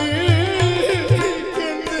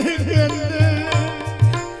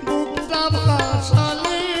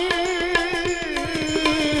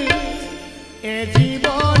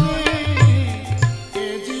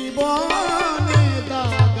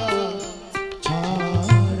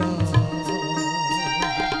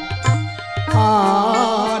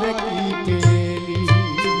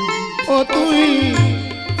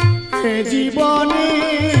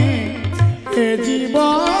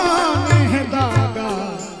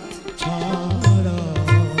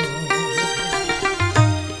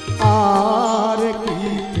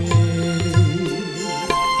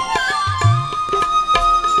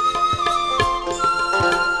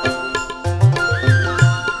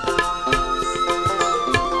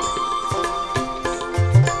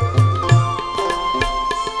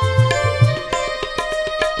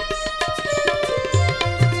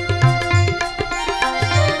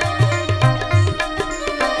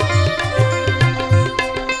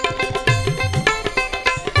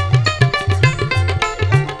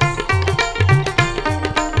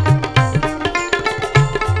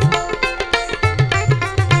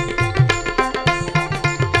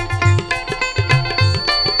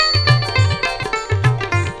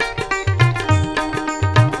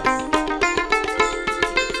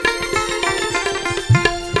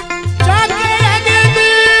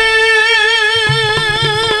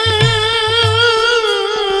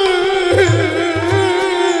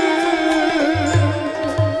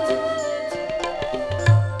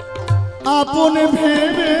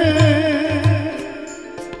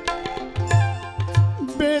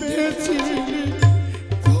বেঁধেছিলি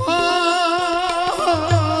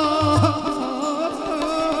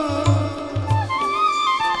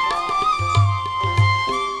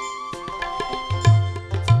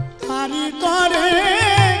তারি তরে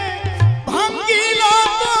ভাঙ্গিল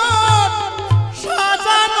তোর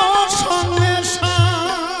সাজানো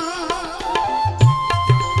সংসার।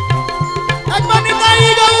 একবার নিতাই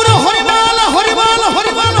গৌর হরিবল হরিবল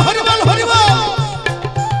হরিবল হরিবল হরিবল।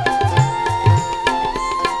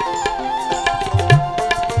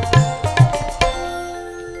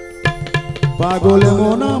 পাগল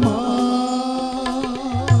মন আমার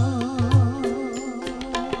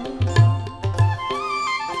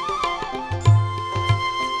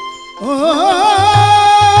ও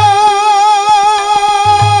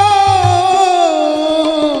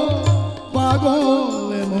পাগল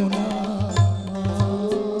মন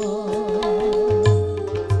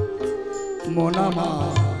মন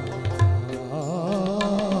আমার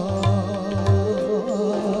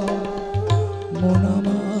মন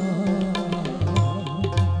আমার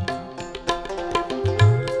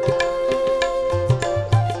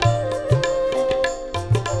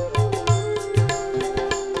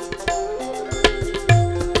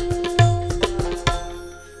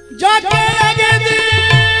যাকে আগে দি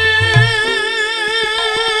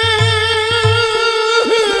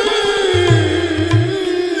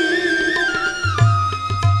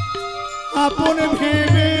আপন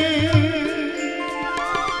ভেবে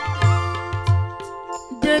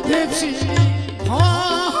বেঁধেছি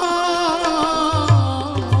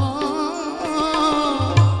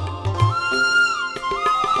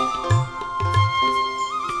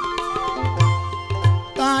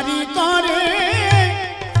তারি তরে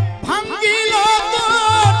ভাঙ্গিল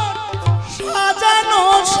তোর সাজানো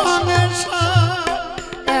সংসার।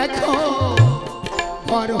 এখন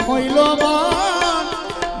ঘর হইল বন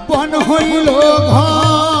বন হইল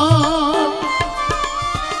ঘর।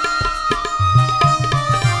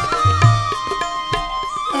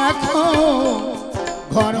 এখন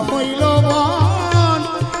ঘর হইল বন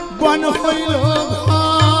বন হইল ঘর।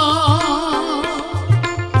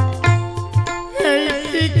 এই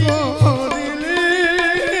কি করিলি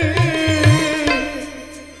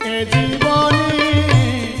এ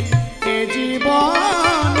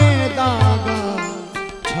জীবনে দাগা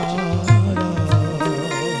ছাড়া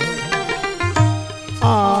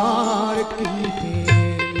আর কি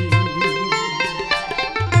পেলি?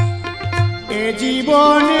 এ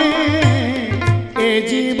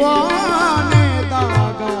জীবনে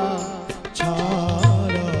দাগা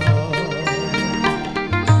ছাড়া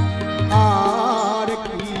আর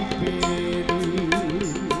কি পেলি?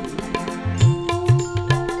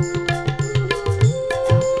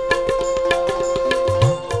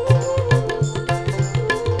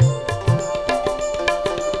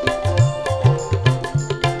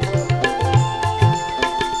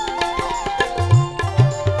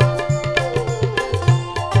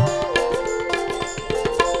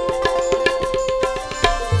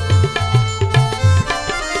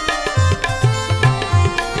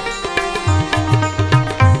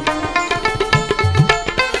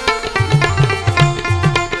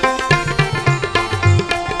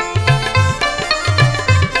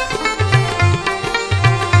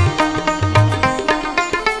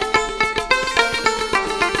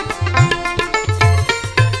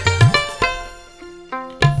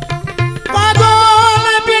 পাগল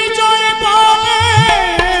বিজয় বলে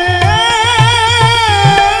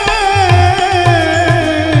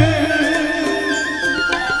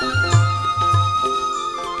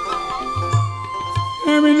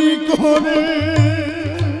এমনি করে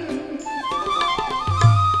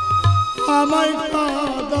আমায়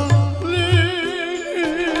কাঁদালে।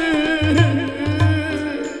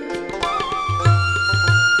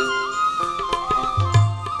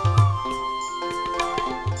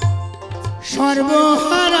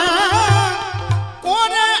 সর্বহারা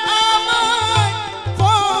করে আমায়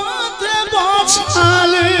পথে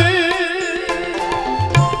বসালে।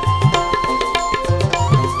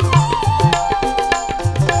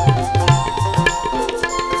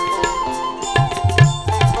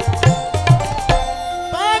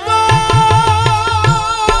 পাগল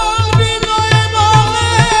বিজয়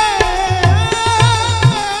বলে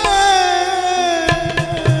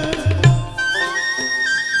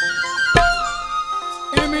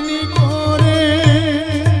এমনি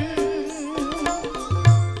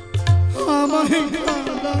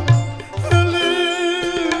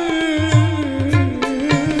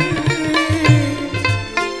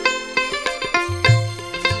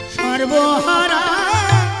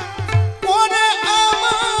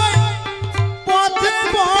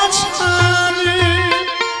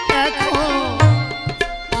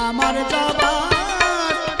আমার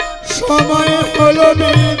যাবার সময় হলো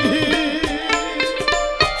বিধি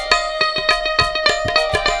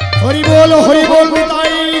হরি বল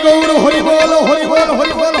তাই গৌর হরি বল হরি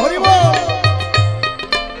বল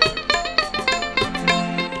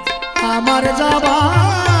আমার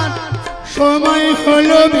যাবার সময়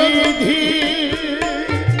হলো বিধি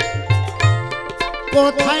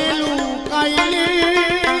কোথায় লুকাইলে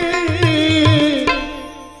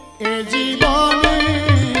এ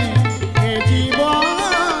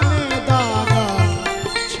জীবনে দাগা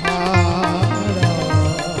ছাড়া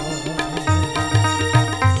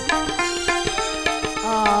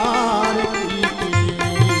আর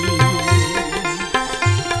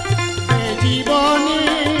এ জীবনে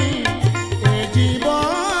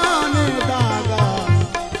দাগা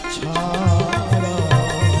ছাড়া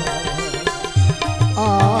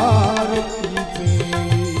আর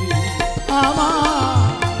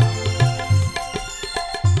আমার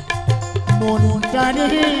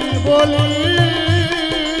মনটারে বলে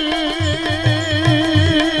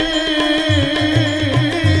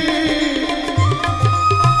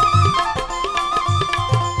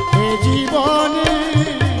এ জীবনে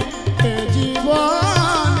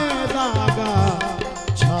দাগা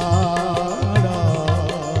ছাড়া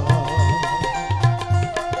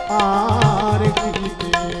আর কি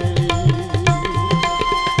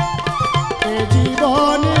এ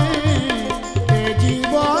জীবনে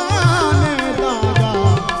দাগা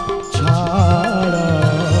ছাড়া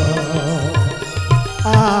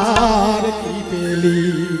আর কি পেলি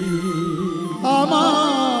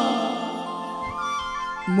আমার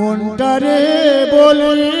মনটারে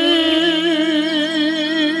বলি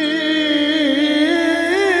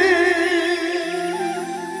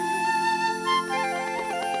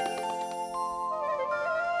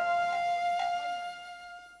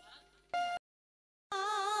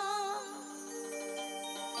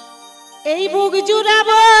এই বুক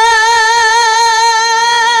জুড়াবো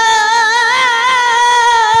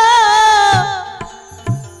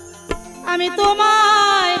আমি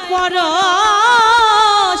তোমায় পরশিয়া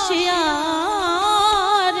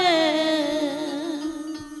রে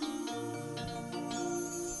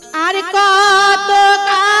আর কত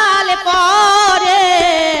কাল পরে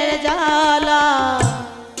জ্বালা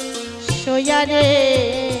সইয়া রে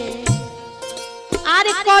আর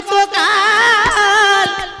কত কাল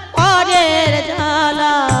পরের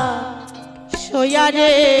জ্বালা সইয়া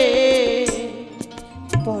রে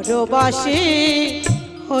পরবাসী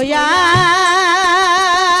হইয়া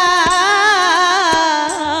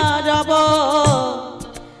রব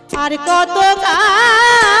আর কত কাল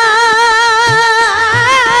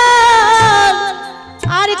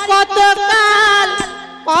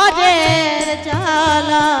পরের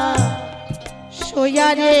জ্বালা সইয়া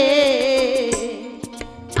রে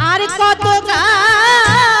আর কত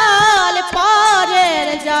কাল পরের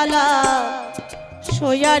জ্বালা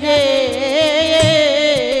সইয়া রে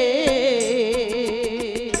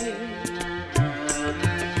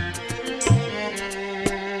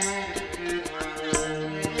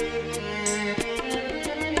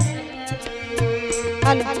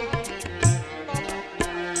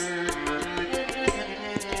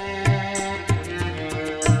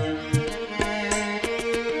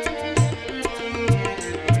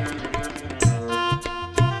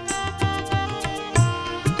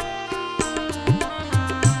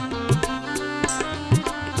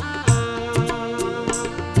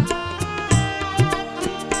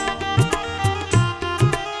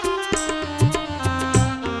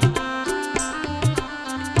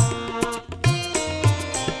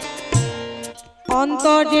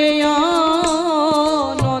অন্তরে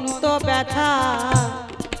অনন্ত ব্যথা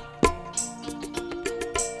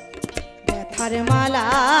ব্যথার মালা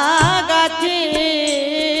গাথে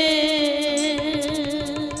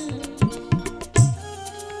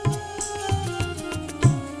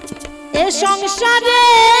এ সংসারে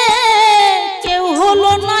কেউ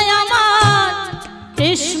হলো না আমার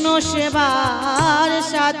কৃষ্ণ সেবার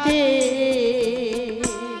সাথে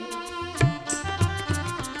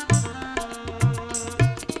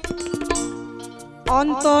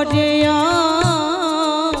অন্তরে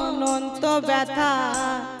অনন্ত ব্যথা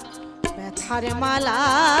ব্যথার মালা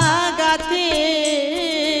গাথে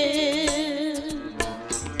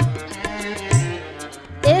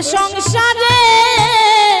এ সংসারে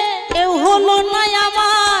কেউ হলো না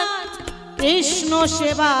আমার কৃষ্ণ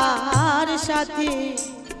সেবার সাথে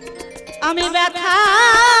আমি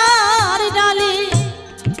ব্যথার ডালি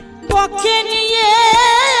পক্ষে নিয়ে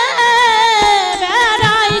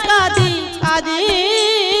বেড়াই কাঁদি কাঁদি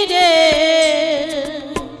রে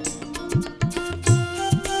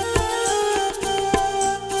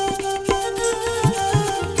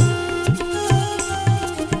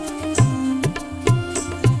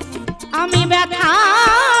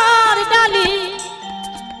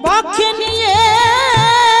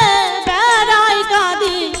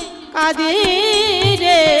কাঁদি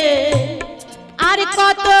রে আর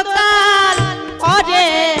কতকাল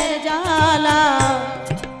পরের জ্বালা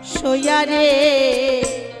সইয়া রে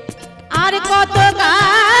আর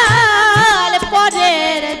কতকাল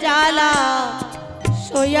পরের জ্বালা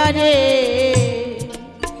সইয়া রে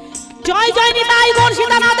জয় জয় নিতাই গৌর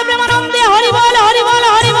সীতানাথ প্রেমানন্দে হরি বল হরি বল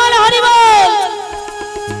হরি বল হরি বল।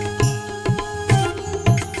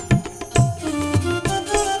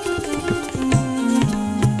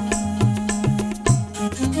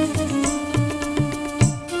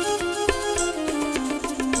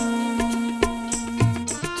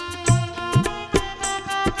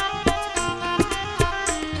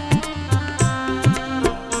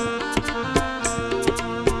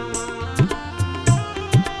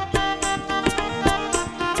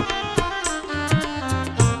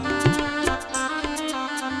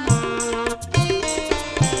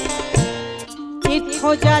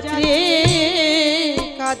 তীর্থযাত্রী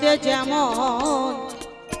কাঁদে যেমন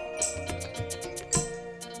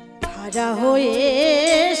হারা হয়ে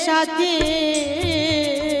সাথে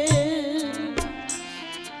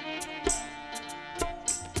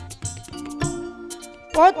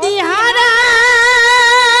অতিহারা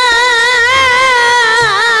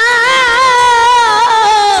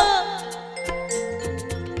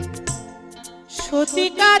সতী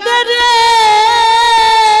কাঁদে রে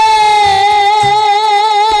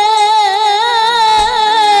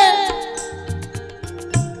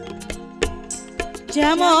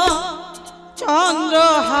যেমন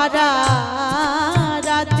চন্দ্রহারা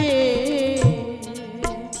রাতে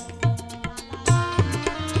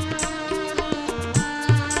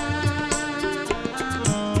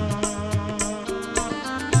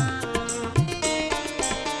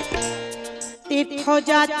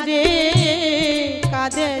তীর্থযাত্রী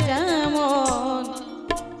কাঁদে যেমন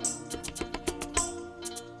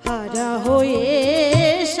হারা হয়ে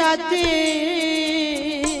সাথে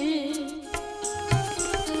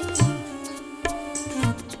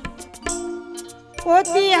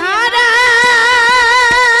অতিহারা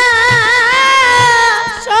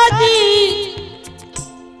সতী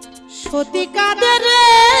সতী কাঁদে রে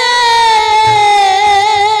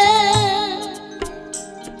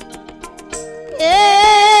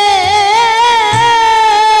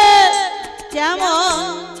যেমন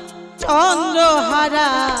চন্দ্রহারা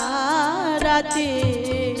রাতে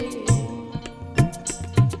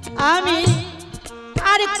আমি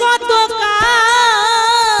আর কত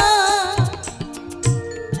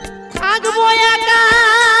থাকবো একা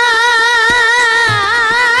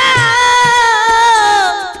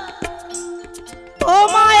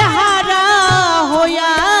তোমায় হারা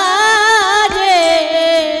হইয়া রে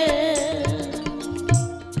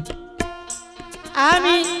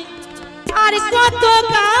আমি আর কত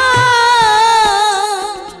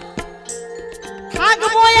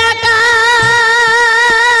থাকবো একা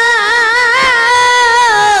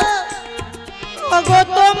ওগো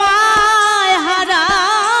তোমায় হারা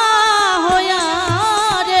হইয়া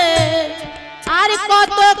রে আর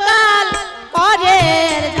কতকাল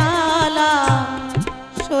পরের জ্বালা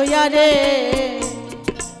সইয়া রে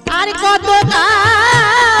আর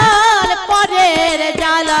কতকাল পরের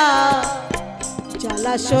জ্বালা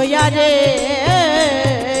জ্বালা সইয়া রে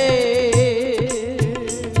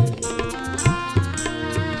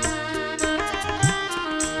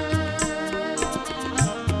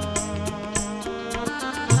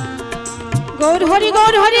গৌর হরি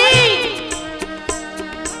গৌর হরি।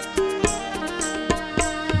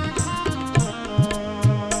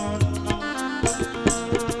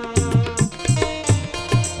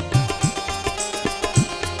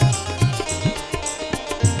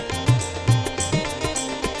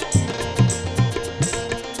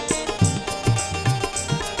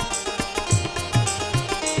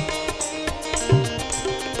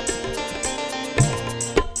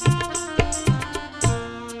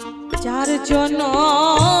 যার জন্য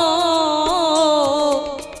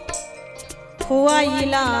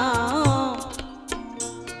খোয়াইলাম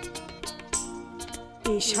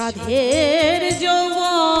এই সাধের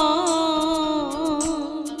যৌবন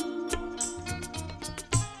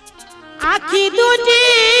আখি দুটি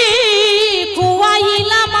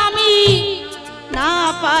খোয়াইলাম আমি না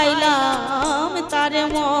পাইলাম তার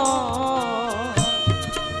মন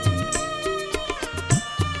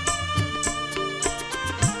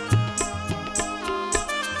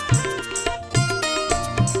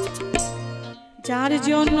যার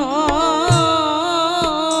জন্য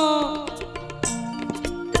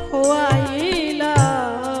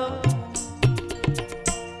খোয়াইলাম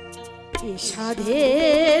এই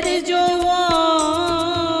সাধের যৌবন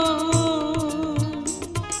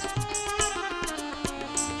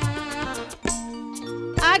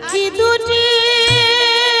আখি দু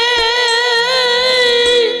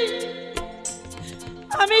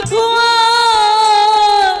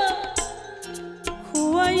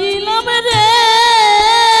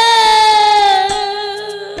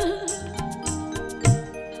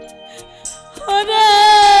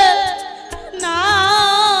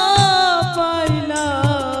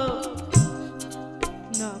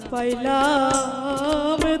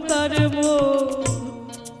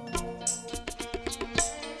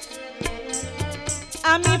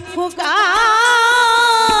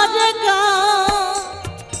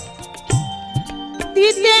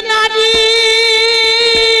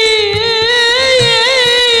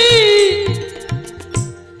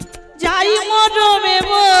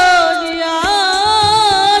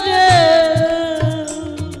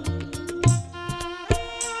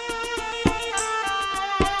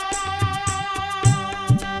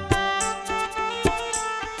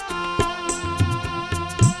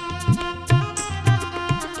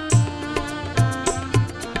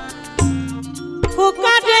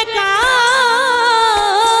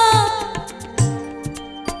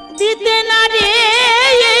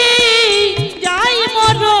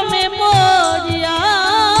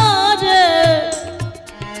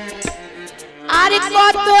আর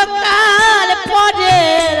কতকাল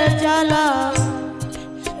পরের জ্বালা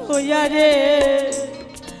হইয়া রে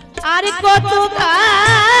আর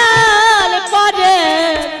কতকাল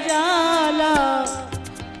পরের জ্বালা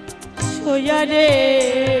হইয়া রে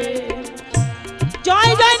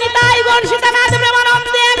জয় জয় নিতাই গণ সীতানাথ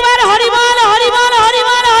প্রেমানন্দে একবার হরি বল হরি বল হরি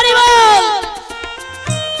বল হরি বল।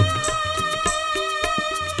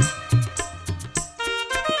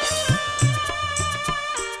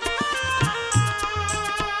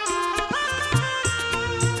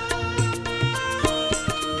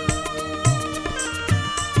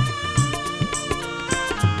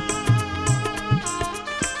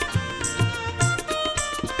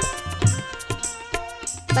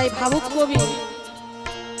 তাই ভাবুক কবি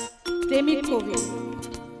প্রেমিক কবি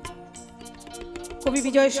কবি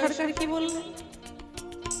বিজয় সরকার কি বললেন,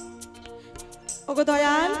 ওগো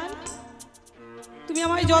দয়াল তুমি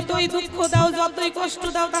আমায় যতই দুঃখ দাও যতই কষ্ট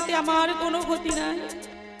দাও তাতে আমার কোনো ক্ষতি নাই,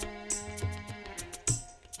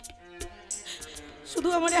 শুধু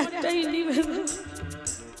আমার একটাই নিবেদন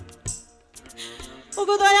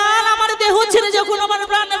ওগো দয়াল আমার দেহ ছেড়ে যখন আমার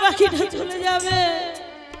প্রাণ বাকিটা চলে যাবে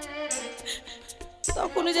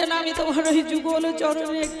তখন যেন আমি তোমার ওই যুগল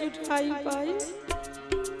চরণে একটু ঠাঁই পাই।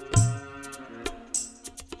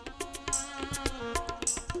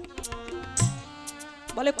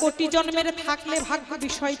 বলে কোটি জন্মের থাকলে ভাগ্য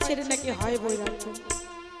বিষয় ছেড়ে নাকি হয় বৈরাগ্য।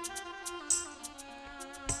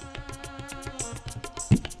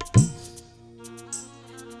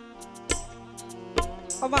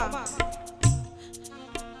 বাবা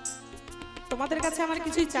তোমাদের কাছে আমার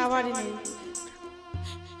কিছুই চাওয়ারই নেই,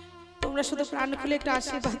 তোমরা শুধু প্রাণ খুলে একটা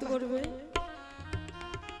আশীর্বাদ করবে।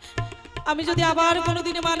 আমি যদি আবার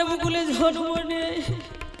কোনোদিনে মানব কুলে জন্ম নেই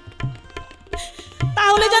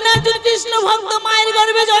তাহলে যেন একজন কৃষ্ণ ভক্ত মায়ের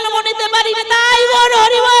গর্ভে জন্ম নিতে পারি না। তাই বল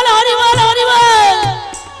হরি বল হরি বল হরি বল।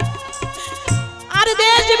 আর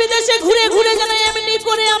দেশ বিদেশে ঘুরে ঘুরে যেন এমনি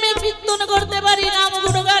করে আমি কীর্তন করতে পারি, নাম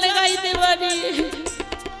গুণগান গাইতে পারি।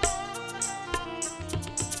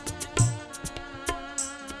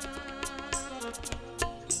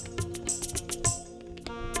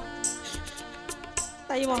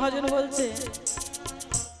 তাই মহাজন বলছে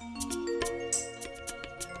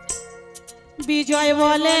বিজয়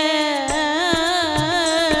বলে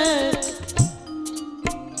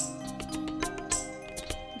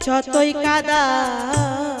যতই কাদা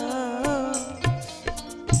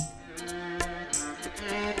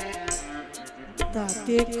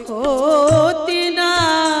তাতে ক্ষতি না,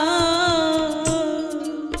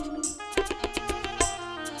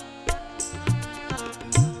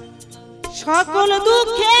 সকল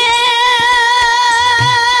দুঃখে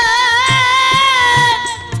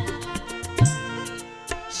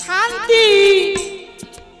শান্তি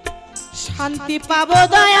শান্তি পাবো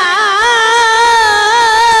দয়া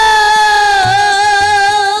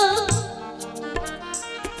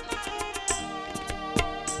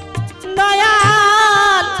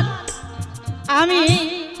দয়াল। আমি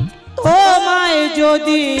তোমায়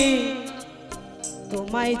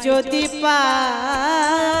যদি পাই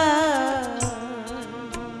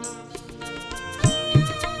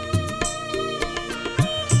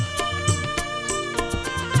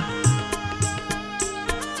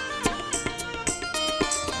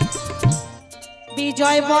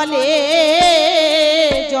বিজয় বলে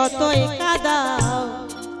যতই কাদাও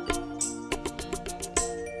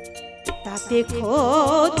তাতে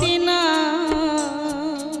ক্ষতি না,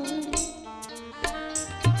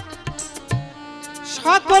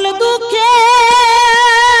 সকল দুঃখে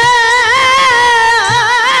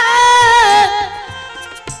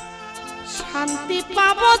শান্তি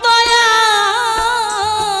পাবো দয়া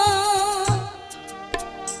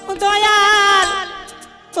দয়াল।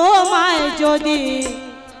 তোমায়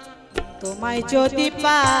যদি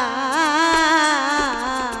পাই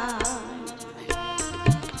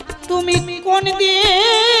তুমি কোন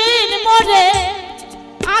দিন মরে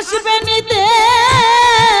আসবে নিতে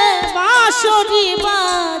বাঁশরি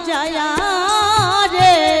বাজায়া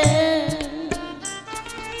রে,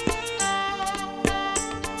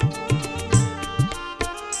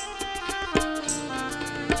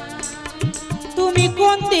 তুমি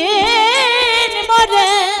কোন দিন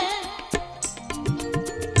মরে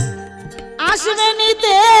আসবে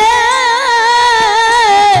নিতে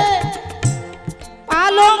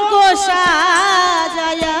পালঙ্ক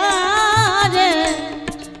সাজায়া রে,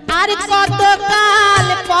 আর কতকাল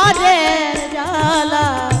পরে জ্বালা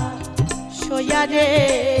সইয়া রে,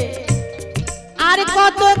 আর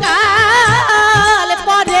কতকাল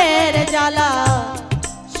পরের জ্বালা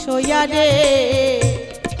সইয়া রে,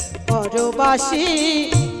 পরবাসী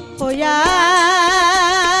হইয়া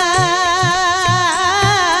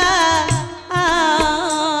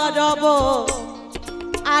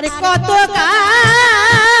আর কত কাল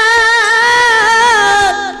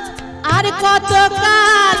আর কত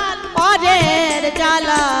কাল পরের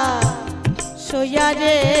জ্বালা সইয়া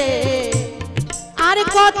রে আর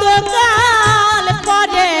কত কাল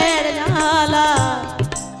পরের জ্বালা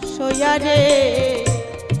সইয়া রে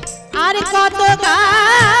আর কত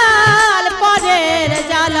কাল পরের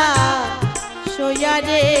জ্বালা সইয়া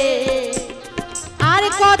রে আর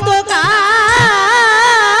কত কাল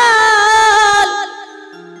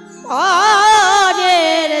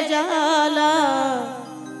পরের জ্বালা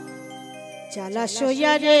জ্বালা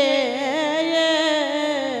সইয়া রে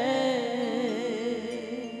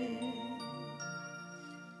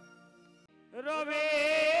রবে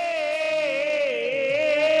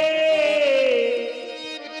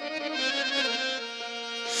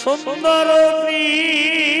সুন্দর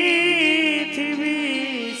পৃথিবী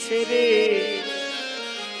ছেড়ে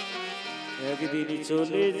একদিন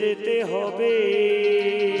চলে যেতে হবে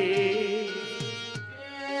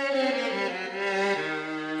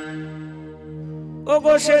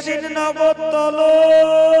ওগো সেদিন নবতল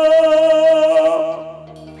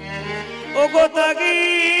ওগো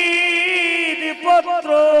তাগিদ পত্র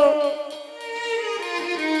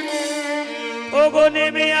ওগো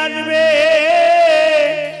নেমে আসবে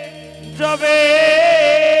যাবে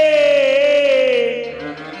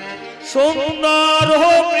সুন্দর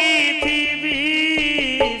পৃথিবী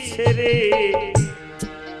ছেড়ে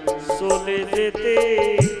চলে যেতে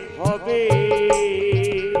হবে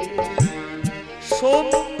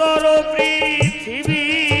সুন্দর পৃথিবী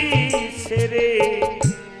ছেড়ে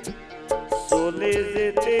চলে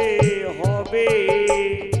যেতে হবে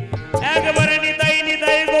একবারে নিতাই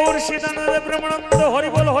নিতাই গৌর সীতানাথ ব্রহ্মানন্দ হরি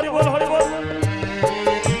বল হরি বল হরি বল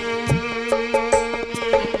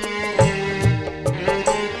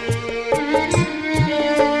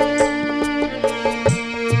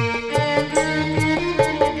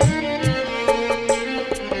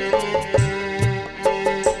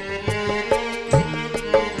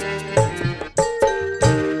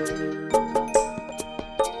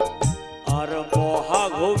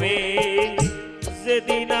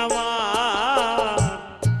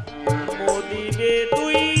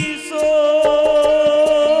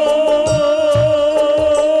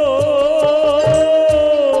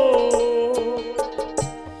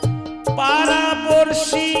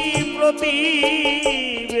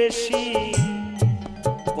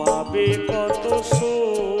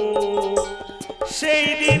সেই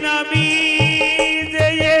দিন আমি যে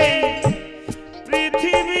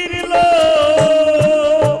পৃথিবীর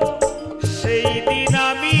লোক সেই দিন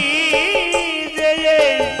আমি যে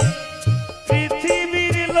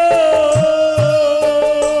পৃথিবীর লোক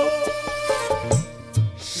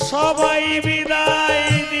সবাই বিদায়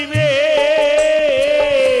দিবে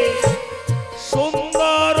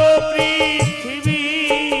সুন্দর পৃথিবী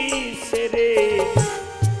ছেড়ে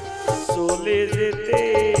চলে যেতে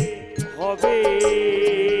হবে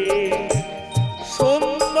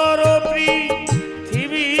সুন্দর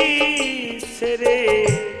পৃথিবী ছেড়ে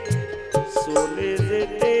চলে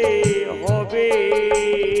যেতে হবে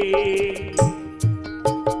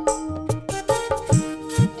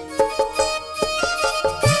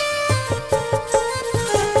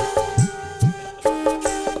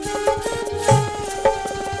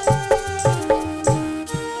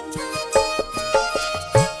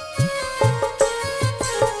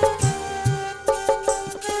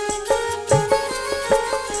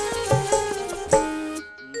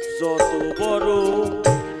যত বড়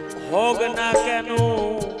হোক না কেন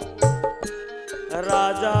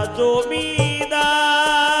রাজা জমিদার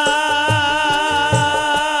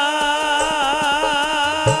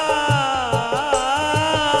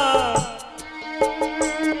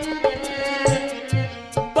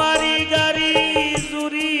বাড়ি গাড়ি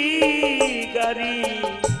জুরি গাড়ি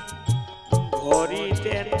ঘড়ি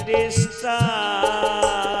টেন্ডেস্টা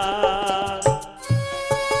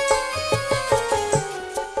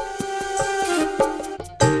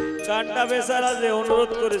গানটা বেচারা যে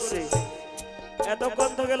অনুরোধ করেছে এতক্ষণ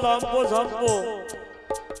থেকে লম্ব ঝম্প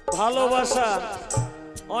ভালোবাসা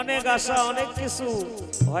অনেক আশা অনেক কিছু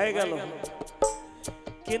হয়ে গেল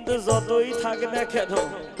কিন্তু যতই থাকে না কেন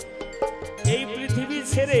এই পৃথিবী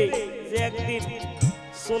ছেড়ে যে একদিন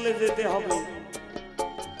চলে যেতে হবে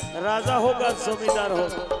রাজা হোক আর জমিদার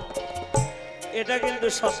হোক এটা কিন্তু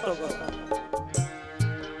সত্য কথা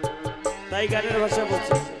তাই গানের ভাষা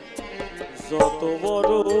বলছে যত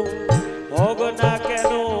বড় হোক না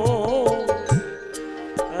কেন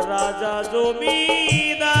রাজা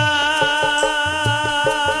জমিদার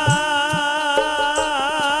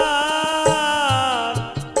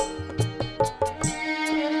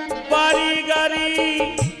বাড়ি গাড়ি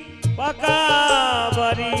পাকা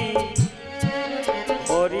ভারী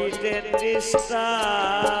হরিদের তৃষ্ণা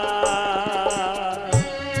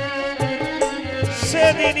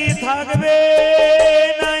সেদিনই থাকবে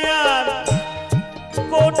না আর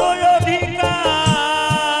কোনো অধিকার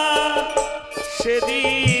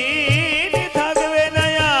সেদিন থাকবে না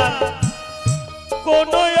আর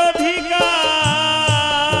কোনো অধিকার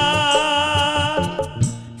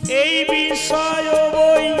এই বিষয়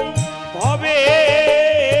বই হবে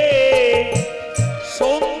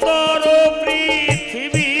সুন্দর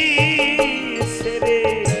পৃথিবী ছেড়ে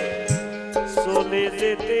চলে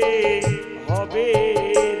যেতে হবে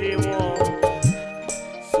রে মন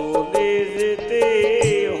চলে যেতে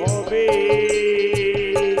হবে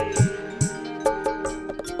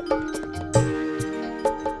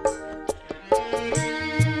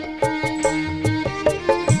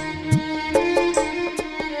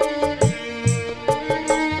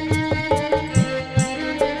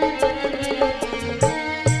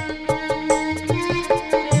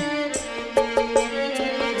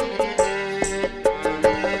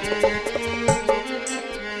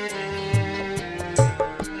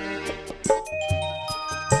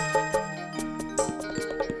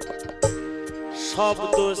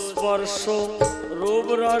শব্দ স্পর্শ রূপ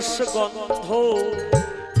রস গন্ধ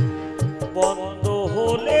বন্ধ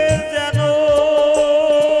হলে যেন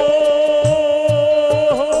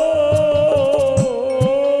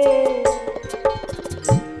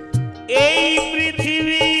এই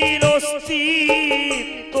পৃথিবীর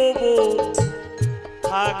অস্তিত্ব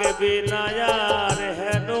থাকবে না আর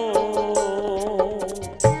হেন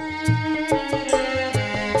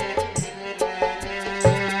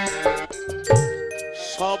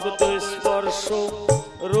শব্দ স্পর্শ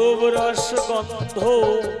রূপ রস গন্ধ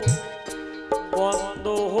বন্ধ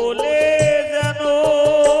হলে যেন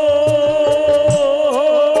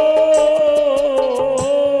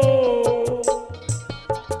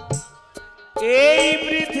এই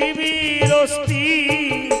পৃথিবীর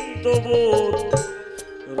অস্তিত্ব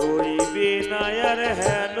রইবে না আর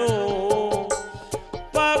হেন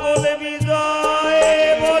পাগল বিজয়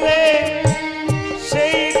বলে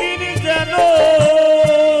সেই দিন যেন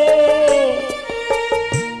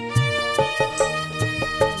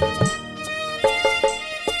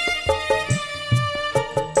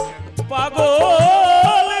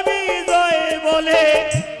পাগল বিজয় বলে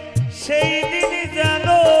সেই দিন যেন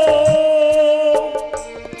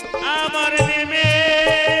আমার নেমে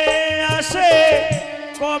আসে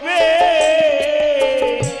কবে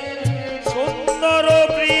সুন্দর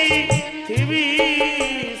পৃথিবী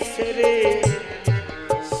ছেড়ে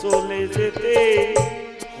চলে যেতে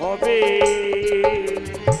হবে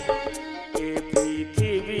এ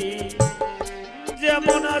পৃথিবী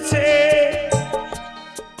যেমন আছে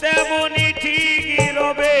তেমনি ঠিকই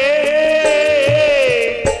রবে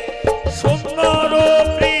সুন্দর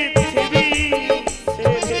পৃথিবী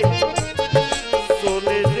ছেড়ে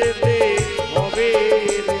চলে যেতে হবে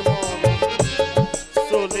রে মন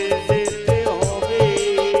চলে যেতে হবে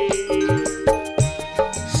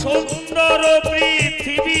সুন্দর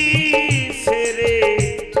পৃথিবী ছেড়ে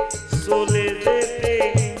চলে যেতে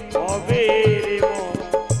হবে রে মন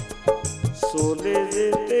চলে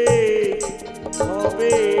যেতে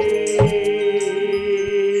হবে